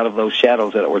see a lot of those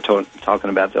shadows that we're talking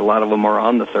about. A lot of them are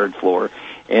on the third floor,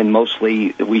 and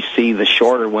mostly we see the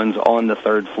shorter ones on the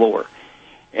third floor.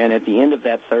 And at the end of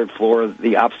that third floor,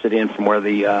 the opposite end from where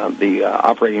the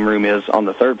operating room is on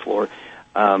the third floor,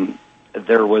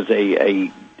 there was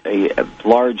a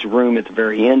large room at the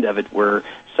very end of it where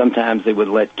sometimes they would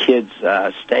let kids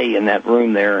stay in that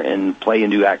room there and play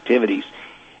and do activities.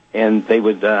 And they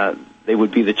would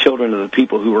be the children of the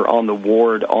people who were on the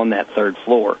ward on that third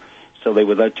floor. so they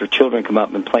would let their children come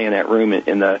up and play in that room,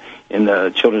 and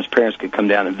the children's parents could come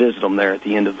down and visit them there at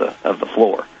the end of the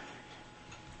floor.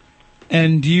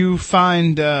 And do you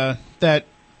find that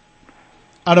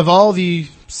out of all the,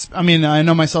 I mean, I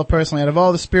know myself personally, out of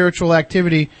all the spiritual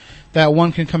activity that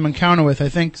one can come encounter with, I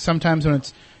think sometimes when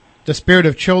it's the spirit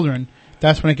of children,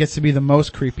 that's when it gets to be the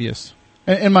most creepiest.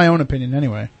 In my own opinion,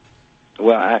 anyway.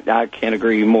 Well, I can't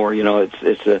agree more. You know,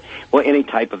 it's any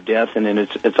type of death, and then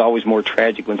it's always more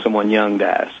tragic when someone young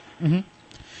dies. Mm-hmm.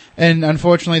 And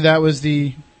unfortunately, that was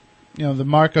the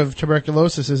mark of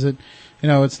tuberculosis. Is it,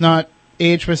 it's not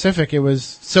age specific. It was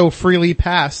so freely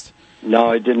passed.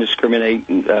 No, it didn't discriminate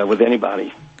with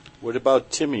anybody. What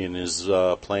about Timmy and his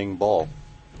playing ball?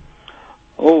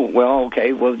 Oh, well,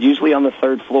 okay. Well, usually on the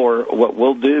third floor, what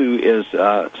we'll do is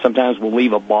sometimes we'll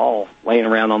leave a ball laying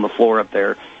around on the floor up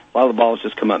there. A lot of the balls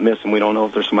just come up missing. We don't know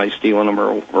if there's somebody stealing them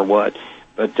or what.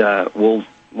 But we'll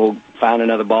find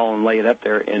another ball and lay it up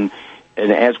there. And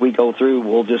as we go through,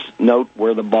 we'll just note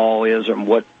where the ball is and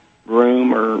what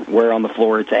room or where on the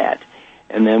floor it's at.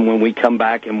 And then when we come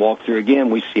back and walk through again,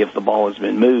 we see if the ball has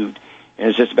been moved. And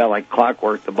it's just about like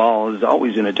clockwork. The ball is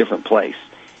always in a different place.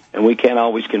 And we can't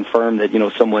always confirm that,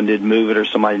 someone did move it or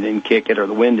somebody didn't kick it or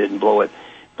the wind didn't blow it.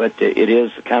 But it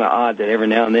is kind of odd that every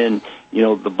now and then,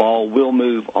 the ball will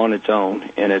move on its own.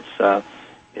 And it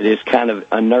is kind of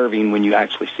unnerving when you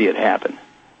actually see it happen.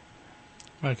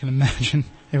 I can imagine.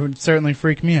 It would certainly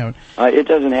freak me out. It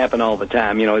doesn't happen all the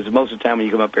time. It's most of the time when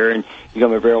you come up here and you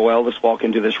come up here, well, let's walk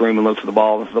into this room and look for the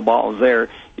ball. If the ball is there,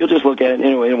 you'll just look at it and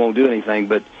anyway, it won't do anything.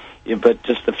 But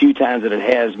just the few times that it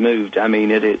has moved, I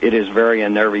mean, it is very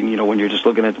unnerving, when you're just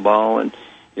looking at the ball and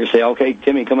you say, okay,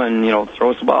 Timmy, come on,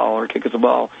 throw us the ball or kick us the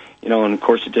ball, and of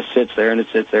course it just sits there and it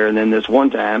sits there, and then this one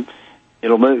time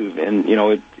it'll move, and,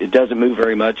 it doesn't move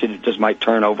very much. It just might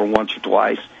turn over once or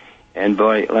twice, and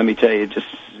boy, let me tell you, it just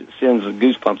sends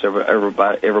goosebumps over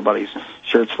everybody's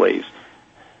shirt sleeves.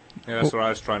 Yeah, that's what I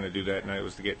was trying to do that night,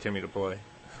 was to get Timmy to play.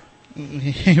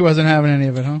 He wasn't having any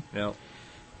of it, huh? No.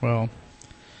 Well,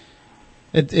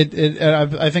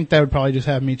 I think that would probably just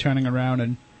have me turning around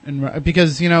and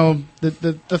because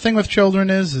the thing with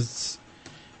children is it's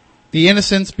the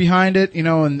innocence behind it,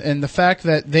 and the fact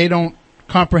that they don't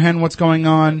comprehend what's going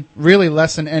on really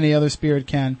less than any other spirit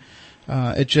can.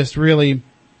 It just really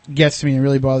gets to me and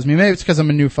really bothers me. Maybe it's because I'm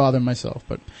a new father myself,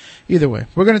 but either way,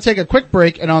 we're going to take a quick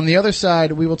break, and on the other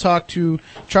side, we will talk to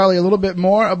Charlie a little bit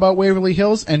more about Waverly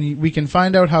Hills, and we can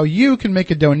find out how you can make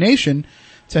a donation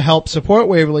to help support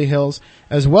Waverly Hills,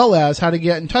 as well as how to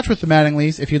get in touch with the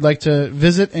Mattingleys if you'd like to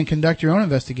visit and conduct your own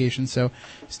investigation. So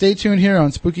stay tuned here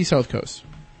on Spooky South Coast.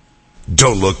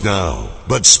 Don't look now,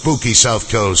 but Spooky South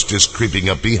Coast is creeping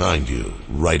up behind you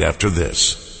right after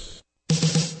this.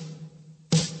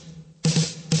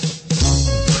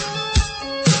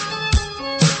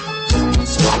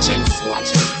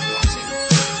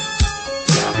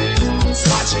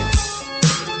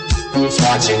 Who's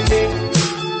watching me?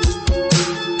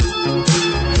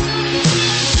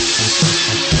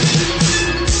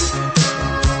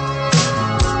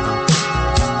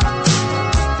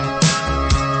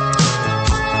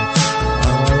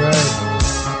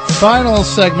 Final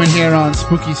segment here on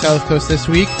Spooky South Coast this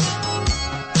week.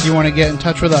 If you want to get in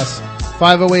touch with us,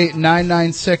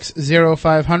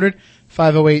 508-996-0500,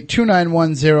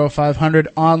 508-291-0500,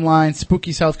 online,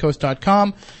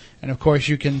 SpookySouthCoast.com. And, of course,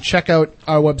 you can check out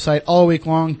our website all week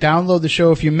long, download the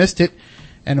show if you missed it.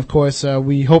 And, of course,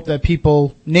 we hope that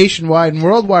people nationwide and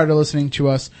worldwide are listening to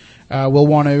us will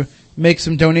want to make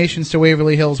some donations to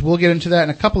Waverly Hills. We'll get into that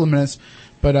in a couple of minutes.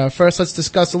 But first, let's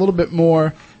discuss a little bit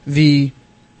more the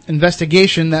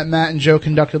investigation that Matt and Joe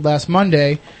conducted last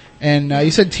Monday. And you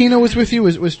said Tina was with you.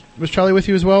 Was Charlie with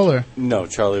you as well, or? No,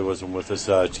 Charlie wasn't with us.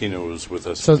 Tina was with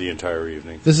us the entire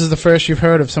evening. This is the first you've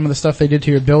heard of some of the stuff they did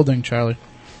to your building, Charlie.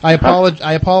 I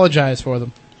apologize for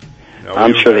them. No,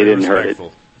 I'm sure they didn't hurt it.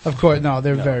 Of course, no,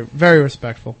 they're very, very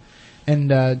respectful.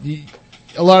 And a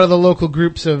lot of the local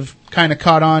groups have kind of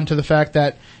caught on to the fact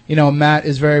that, Matt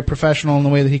is very professional in the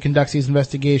way that he conducts these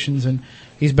investigations, and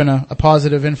he's been a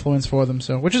positive influence for them,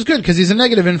 so which is good because he's a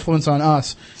negative influence on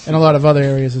us in a lot of other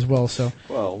areas as well. So,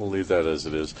 well, we'll leave that as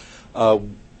it is.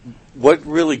 What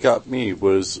really got me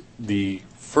was the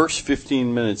first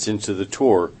 15 minutes into the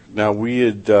tour. Now, we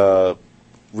had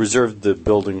reserved the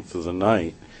building for the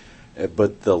night,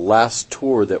 but the last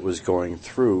tour that was going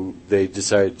through, they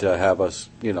decided to have us,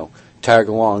 tag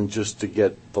along just to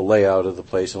get the layout of the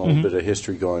place and a little bit of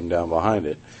history going down behind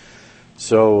it.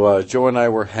 So Joe and I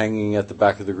were hanging at the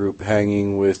back of the group,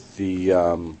 hanging with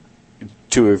the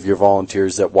two of your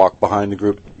volunteers that walk behind the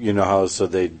group, how so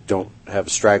they don't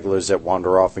have stragglers that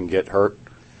wander off and get hurt.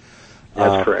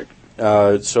 That's correct.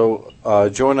 So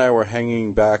Joe and I were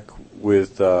hanging back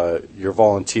with your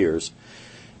volunteers,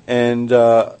 and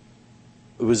it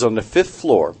was on the 5th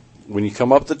floor. When you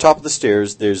come up the top of the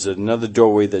stairs, there's another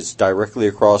doorway that's directly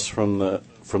across from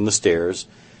the stairs.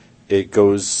 It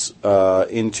goes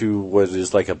into what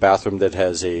is like a bathroom that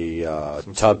has a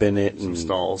tub in it and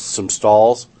some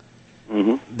stalls.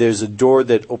 Mm-hmm. There's a door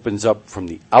that opens up from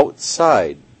the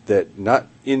outside, that not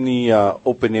in the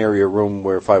open area room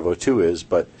where 502 is,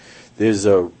 but there's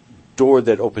a door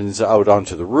that opens out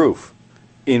onto the roof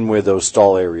in where those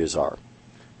stall areas are.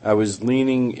 I was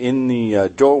leaning in the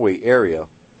doorway area,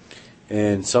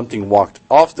 and something walked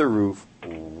off the roof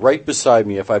right beside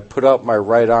me. If I put out my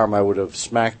right arm, I would have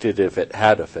smacked it if it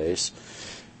had a face.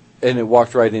 And it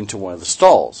walked right into one of the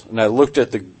stalls. And I looked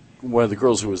at one of the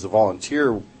girls who was the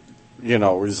volunteer. It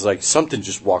was like something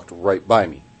just walked right by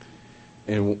me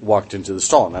and walked into the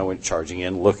stall. And I went charging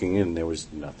in, looking, and there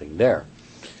was nothing there.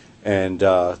 And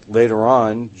later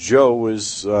on, Joe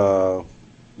was, I'll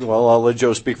let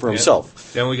Joe speak for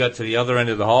himself. Then we got to the other end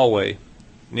of the hallway,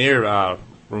 near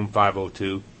room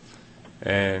 502,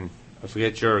 and I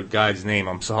forget your guide's name,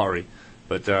 I'm sorry,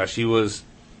 but she was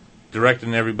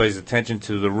directing everybody's attention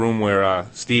to the room where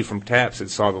Steve from Taps had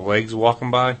saw the legs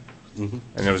walking by, and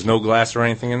there was no glass or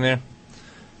anything in there.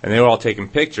 And they were all taking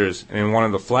pictures, and in one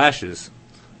of the flashes,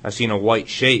 I seen a white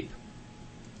shape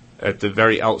at the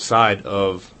very outside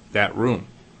of that room.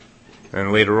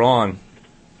 And later on,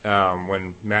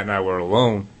 when Matt and I were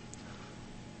alone,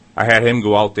 I had him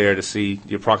go out there to see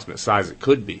the approximate size it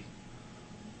could be.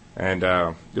 And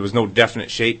there was no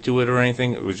definite shape to it or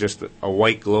anything. It was just a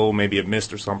white glow, maybe a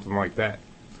mist or something like that.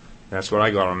 That's what I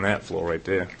got on that floor right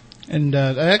there. And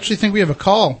I actually think we have a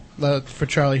call for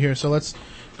Charlie here, so let's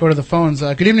go to the phones.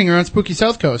 Good evening, you're on Spooky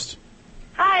South Coast.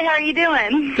 Hi, how are you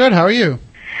doing? Good, how are you?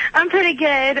 I'm pretty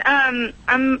good.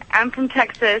 I'm from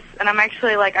Texas, and I'm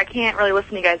actually I can't really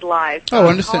listen to you guys live. So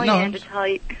understand. I'm calling in to tell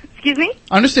you. Excuse me?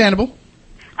 Understandable.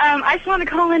 I just wanted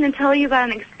to call in and tell you about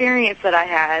an experience that I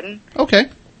had. Okay.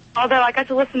 Although I got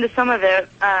to listen to some of it,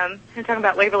 and talking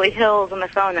about Waverly Hills on the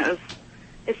phone,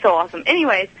 it's so awesome.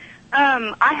 Anyways,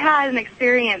 I had an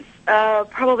experience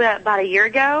probably about a year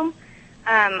ago.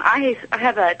 I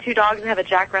have 2 dogs. I have a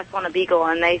Jack Russell and a Beagle,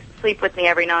 and they sleep with me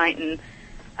every night.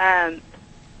 And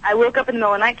I woke up in the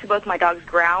middle of the night to both my dogs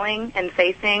growling and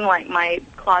facing my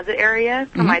closet area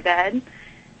from my bed,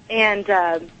 and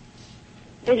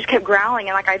they just kept growling,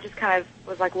 and I just kind of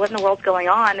was like, what in the world's going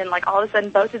on? And all of a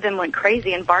sudden both of them went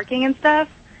crazy and barking and stuff.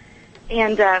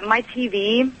 And my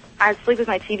TV, I sleep with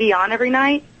my TV on every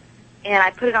night, and I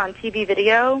put it on TV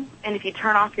video, and if you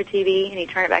turn off your TV and you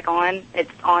turn it back on,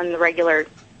 it's on the regular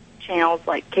channels,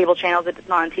 like cable channels. It's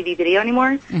not on TV video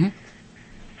anymore. Mm-hmm.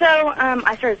 So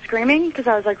I started screaming because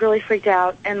I was really freaked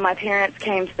out, and my parents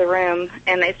came to the room,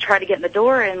 and they tried to get in the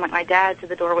door, and my dad said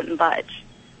the door wouldn't budge.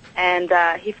 And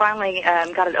he finally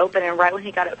got it open, and right when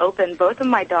he got it open, both of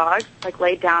my dogs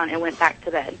laid down and went back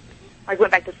to bed,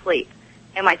 went back to sleep.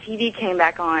 And my TV came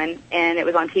back on, and it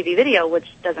was on TV video, which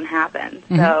doesn't happen.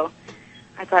 Mm-hmm. So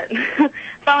I thought,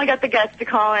 finally got the guts to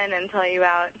call in and tell you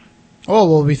about. Oh,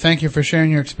 well, we thank you for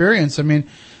sharing your experience. I mean,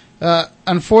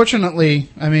 unfortunately,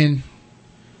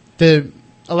 the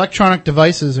electronic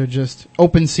devices are just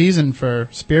open season for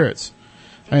spirits.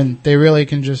 And they really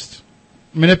can just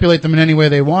manipulate them in any way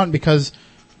they want because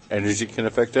energy can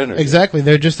affect energy. Exactly.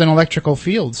 They're just an electrical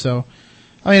field. So,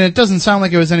 it doesn't sound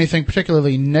like it was anything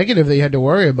particularly negative that you had to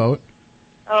worry about.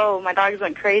 Oh, my dogs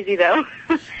went crazy, though.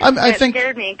 I think it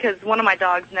scared me because one of my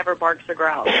dogs never barks or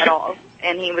growls at all,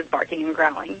 and he was barking and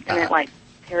growling, and it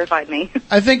terrified me.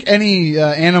 I think any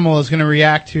animal is going to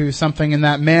react to something in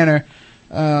that manner,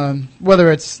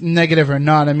 whether it's negative or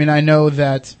not. I know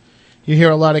that you hear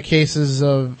a lot of cases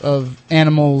of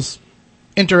animals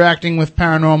interacting with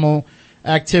paranormal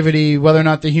activity, whether or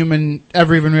not the human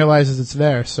ever even realizes it's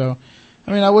there. So,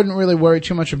 I wouldn't really worry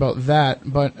too much about that.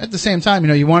 But at the same time,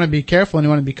 you want to be careful and you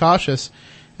want to be cautious.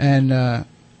 And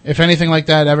if anything like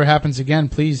that ever happens again,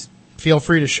 please feel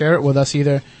free to share it with us,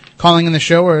 either calling in the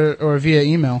show or via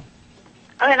email.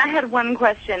 Oh, and I had one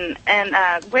question. And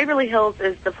Waverly Hills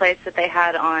is the place that they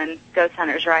had on Ghost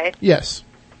Hunters, right? Yes.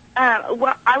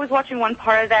 Well, I was watching one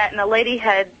part of that, and the lady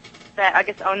that I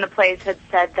guess owned the place had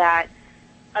said that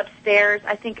upstairs,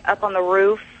 I think up on the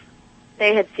roof,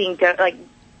 they had seen can't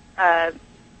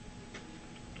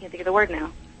think of the word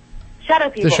now. Shadow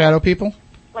people. The shadow people?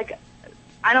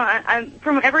 I'm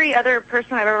from every other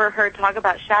person I've ever heard talk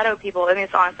about shadow people.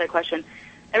 It's honestly a question.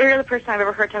 Every other person I've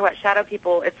ever heard talk about shadow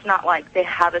people, it's not like they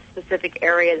have a specific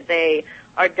area that they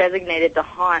are designated to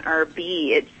haunt or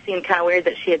be. It seemed kind of weird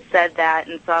that she had said that,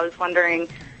 and so I was wondering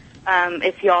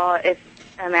if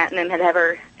Matt and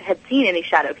them had seen any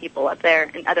shadow people up there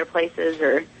in other places,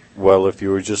 or. Well, if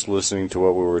you were just listening to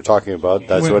what we were talking about,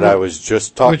 that's what I was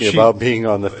just talking about, being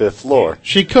on the 5th floor.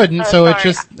 She couldn't, so sorry. it's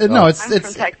just I'm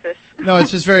from Texas. No,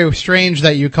 it's just very strange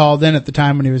that you called in at the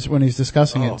time when he was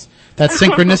discussing it. That's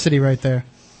synchronicity right there.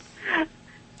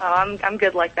 Oh, I'm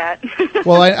good like that.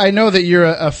 Well, I know that you're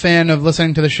a fan of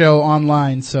listening to the show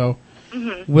online, so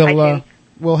we'll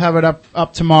have it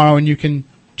up tomorrow, and you can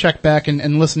check back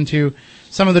and listen to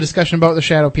some of the discussion about the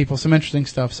shadow people, some interesting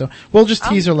stuff. So we'll just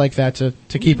tease her like that to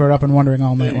keep her up and wondering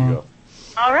all night long.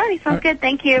 All righty, sounds good.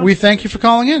 Thank you. We thank you for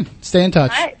calling in. Stay in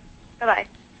touch. All right. Bye-bye.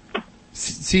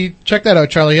 See, check that out,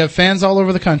 Charlie. You have fans all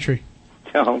over the country.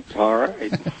 Oh, all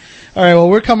right. All right, well,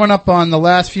 we're coming up on the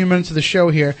last few minutes of the show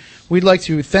here. We'd like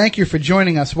to thank you for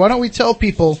joining us. Why don't we tell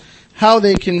people how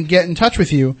they can get in touch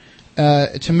with you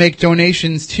to make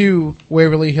donations to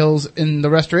Waverly Hills in the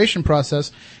restoration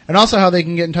process, and also how they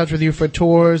can get in touch with you for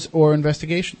tours or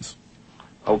investigations.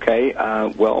 Okay.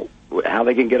 Well, how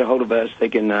they can get a hold of us, they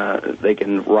can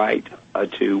write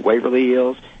to Waverly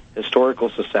Hills Historical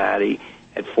Society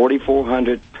at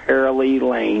 4400 Paralee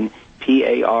Lane,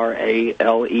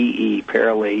 P-A-R-A-L-E-E,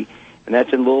 Paralee, and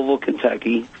that's in Louisville,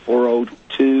 Kentucky,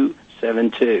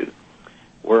 40272.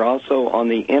 We're also on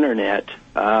the internet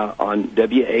on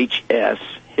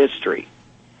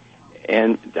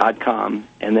WHShistory.com,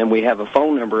 and then we have a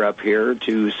phone number up here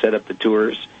to set up the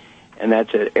tours, and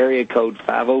that's at area code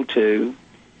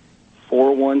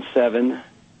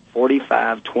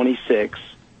 502-417-4526,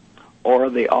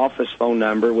 or the office phone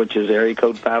number, which is area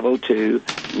code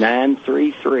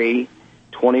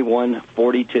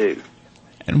 502-933-2142.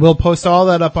 And we'll post all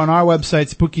that up on our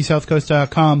website,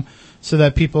 SpookySouthCoast.com, so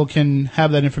that people can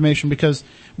have that information, because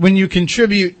when you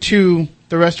contribute to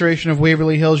the restoration of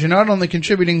Waverly Hills, you're not only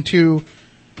contributing to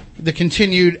the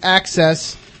continued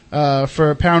access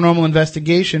for paranormal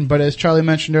investigation, but as Charlie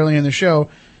mentioned earlier in the show,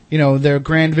 their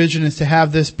grand vision is to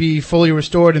have this be fully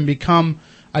restored and become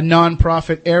a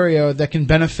non-profit area that can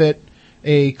benefit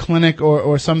a clinic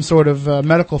or some sort of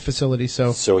medical facility.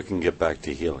 So it can get back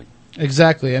to healing.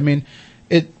 Exactly. I mean,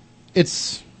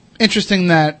 it's interesting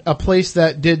that a place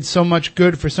that did so much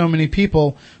good for so many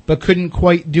people but couldn't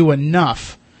quite do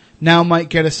enough now might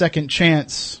get a second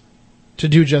chance to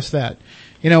do just that.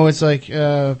 It's like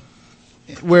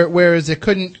whereas it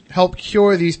couldn't help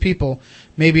cure these people,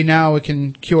 maybe now it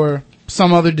can cure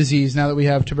some other disease now that we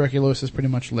have tuberculosis pretty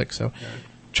much licked. So,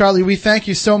 Charlie, we thank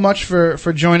you so much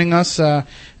for joining us, and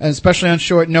especially on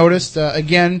short notice.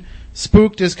 Again,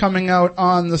 Spooked is coming out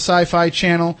on the Sci-Fi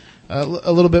Channel. A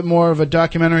little bit more of a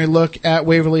documentary look at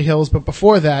Waverly Hills, but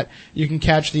before that, you can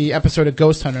catch the episode of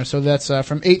Ghost Hunter. So that's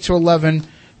from 8 to 11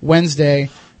 Wednesday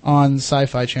on the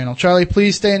Sci-Fi Channel. Charlie,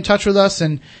 please stay in touch with us,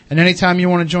 and anytime you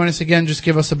want to join us again, just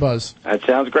give us a buzz. That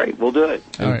sounds great. We'll do it.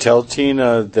 And tell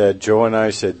Tina that Joe and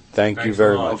I said thank you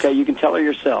very much. Okay, you can tell her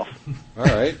yourself. All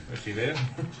right. Is she there?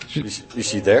 Is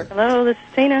she there? Hello, this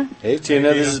is Tina. Hey,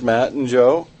 Tina. This is Matt and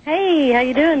Joe. Hey, how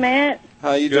you doing, Matt?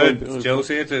 How you doing? Joe's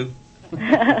here, too.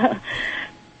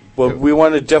 Well, we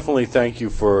want to definitely thank you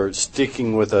for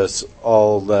sticking with us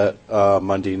all that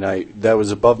Monday night. That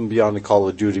was above and beyond the call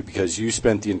of duty, because you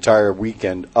spent the entire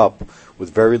weekend up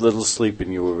with very little sleep,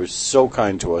 and you were so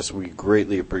kind to us. We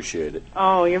greatly appreciate it.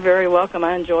 Oh, you're very welcome.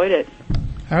 I enjoyed it.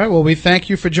 All right, well, we thank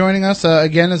you for joining us.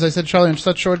 Again, as I said, Charlie, on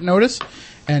such short notice.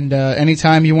 And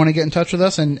anytime you want to get in touch with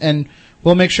us, and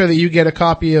we'll make sure that you get a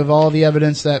copy of all the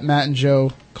evidence that Matt and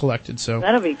Joe collected. So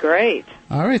that'll be great.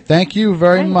 All right, thank you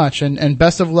very much, and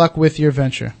best of luck with your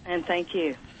venture. And thank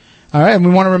you. All right, and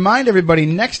we want to remind everybody,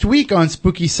 next week on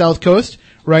Spooky South Coast,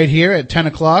 right here at 10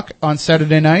 o'clock on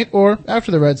Saturday night, or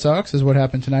after the Red Sox is what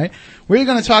happened tonight, we're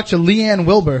going to talk to Leanne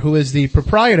Wilbur, who is the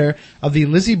proprietor of the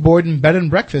Lizzie Borden Bed and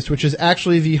Breakfast, which is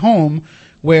actually the home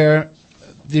where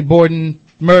the Borden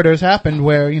murders happened,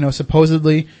 where,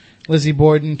 supposedly Lizzie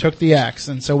Borden took the axe.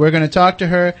 And so we're going to talk to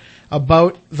her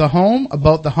about the home,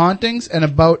 about the hauntings, and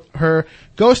about her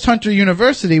Ghost Hunter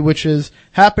University, which is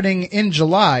happening in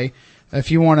July. If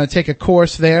you want to take a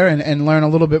course there and learn a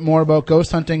little bit more about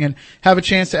ghost hunting and have a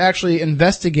chance to actually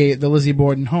investigate the Lizzie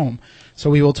Borden home. So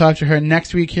we will talk to her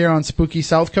next week here on Spooky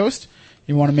South Coast.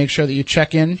 You want to make sure that you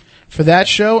check in for that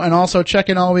show, and also check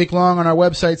in all week long on our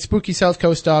website,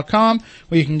 SpookySouthCoast.com,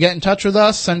 where you can get in touch with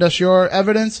us, send us your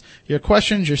evidence, your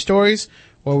questions, your stories,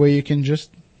 or where you can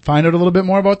just find out a little bit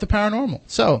more about the paranormal.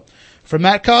 So, for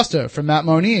Matt Costa, for Matt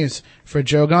Moniz, for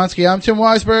Joe Gonski, I'm Tim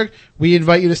Weisberg. We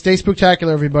invite you to stay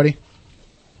spooktacular, everybody.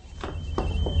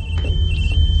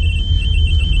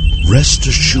 Rest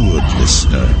assured,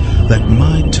 listener, that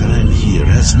my time here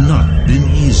has not been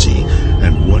easy,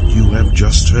 and what you have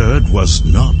just heard was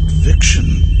not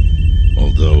fiction.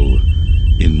 although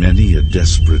in many a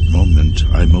desperate moment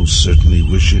I most certainly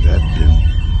wish it had been.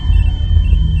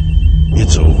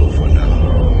 It's over for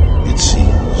now, it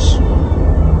seems.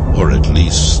 Or at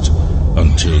least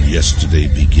until yesterday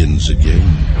begins again.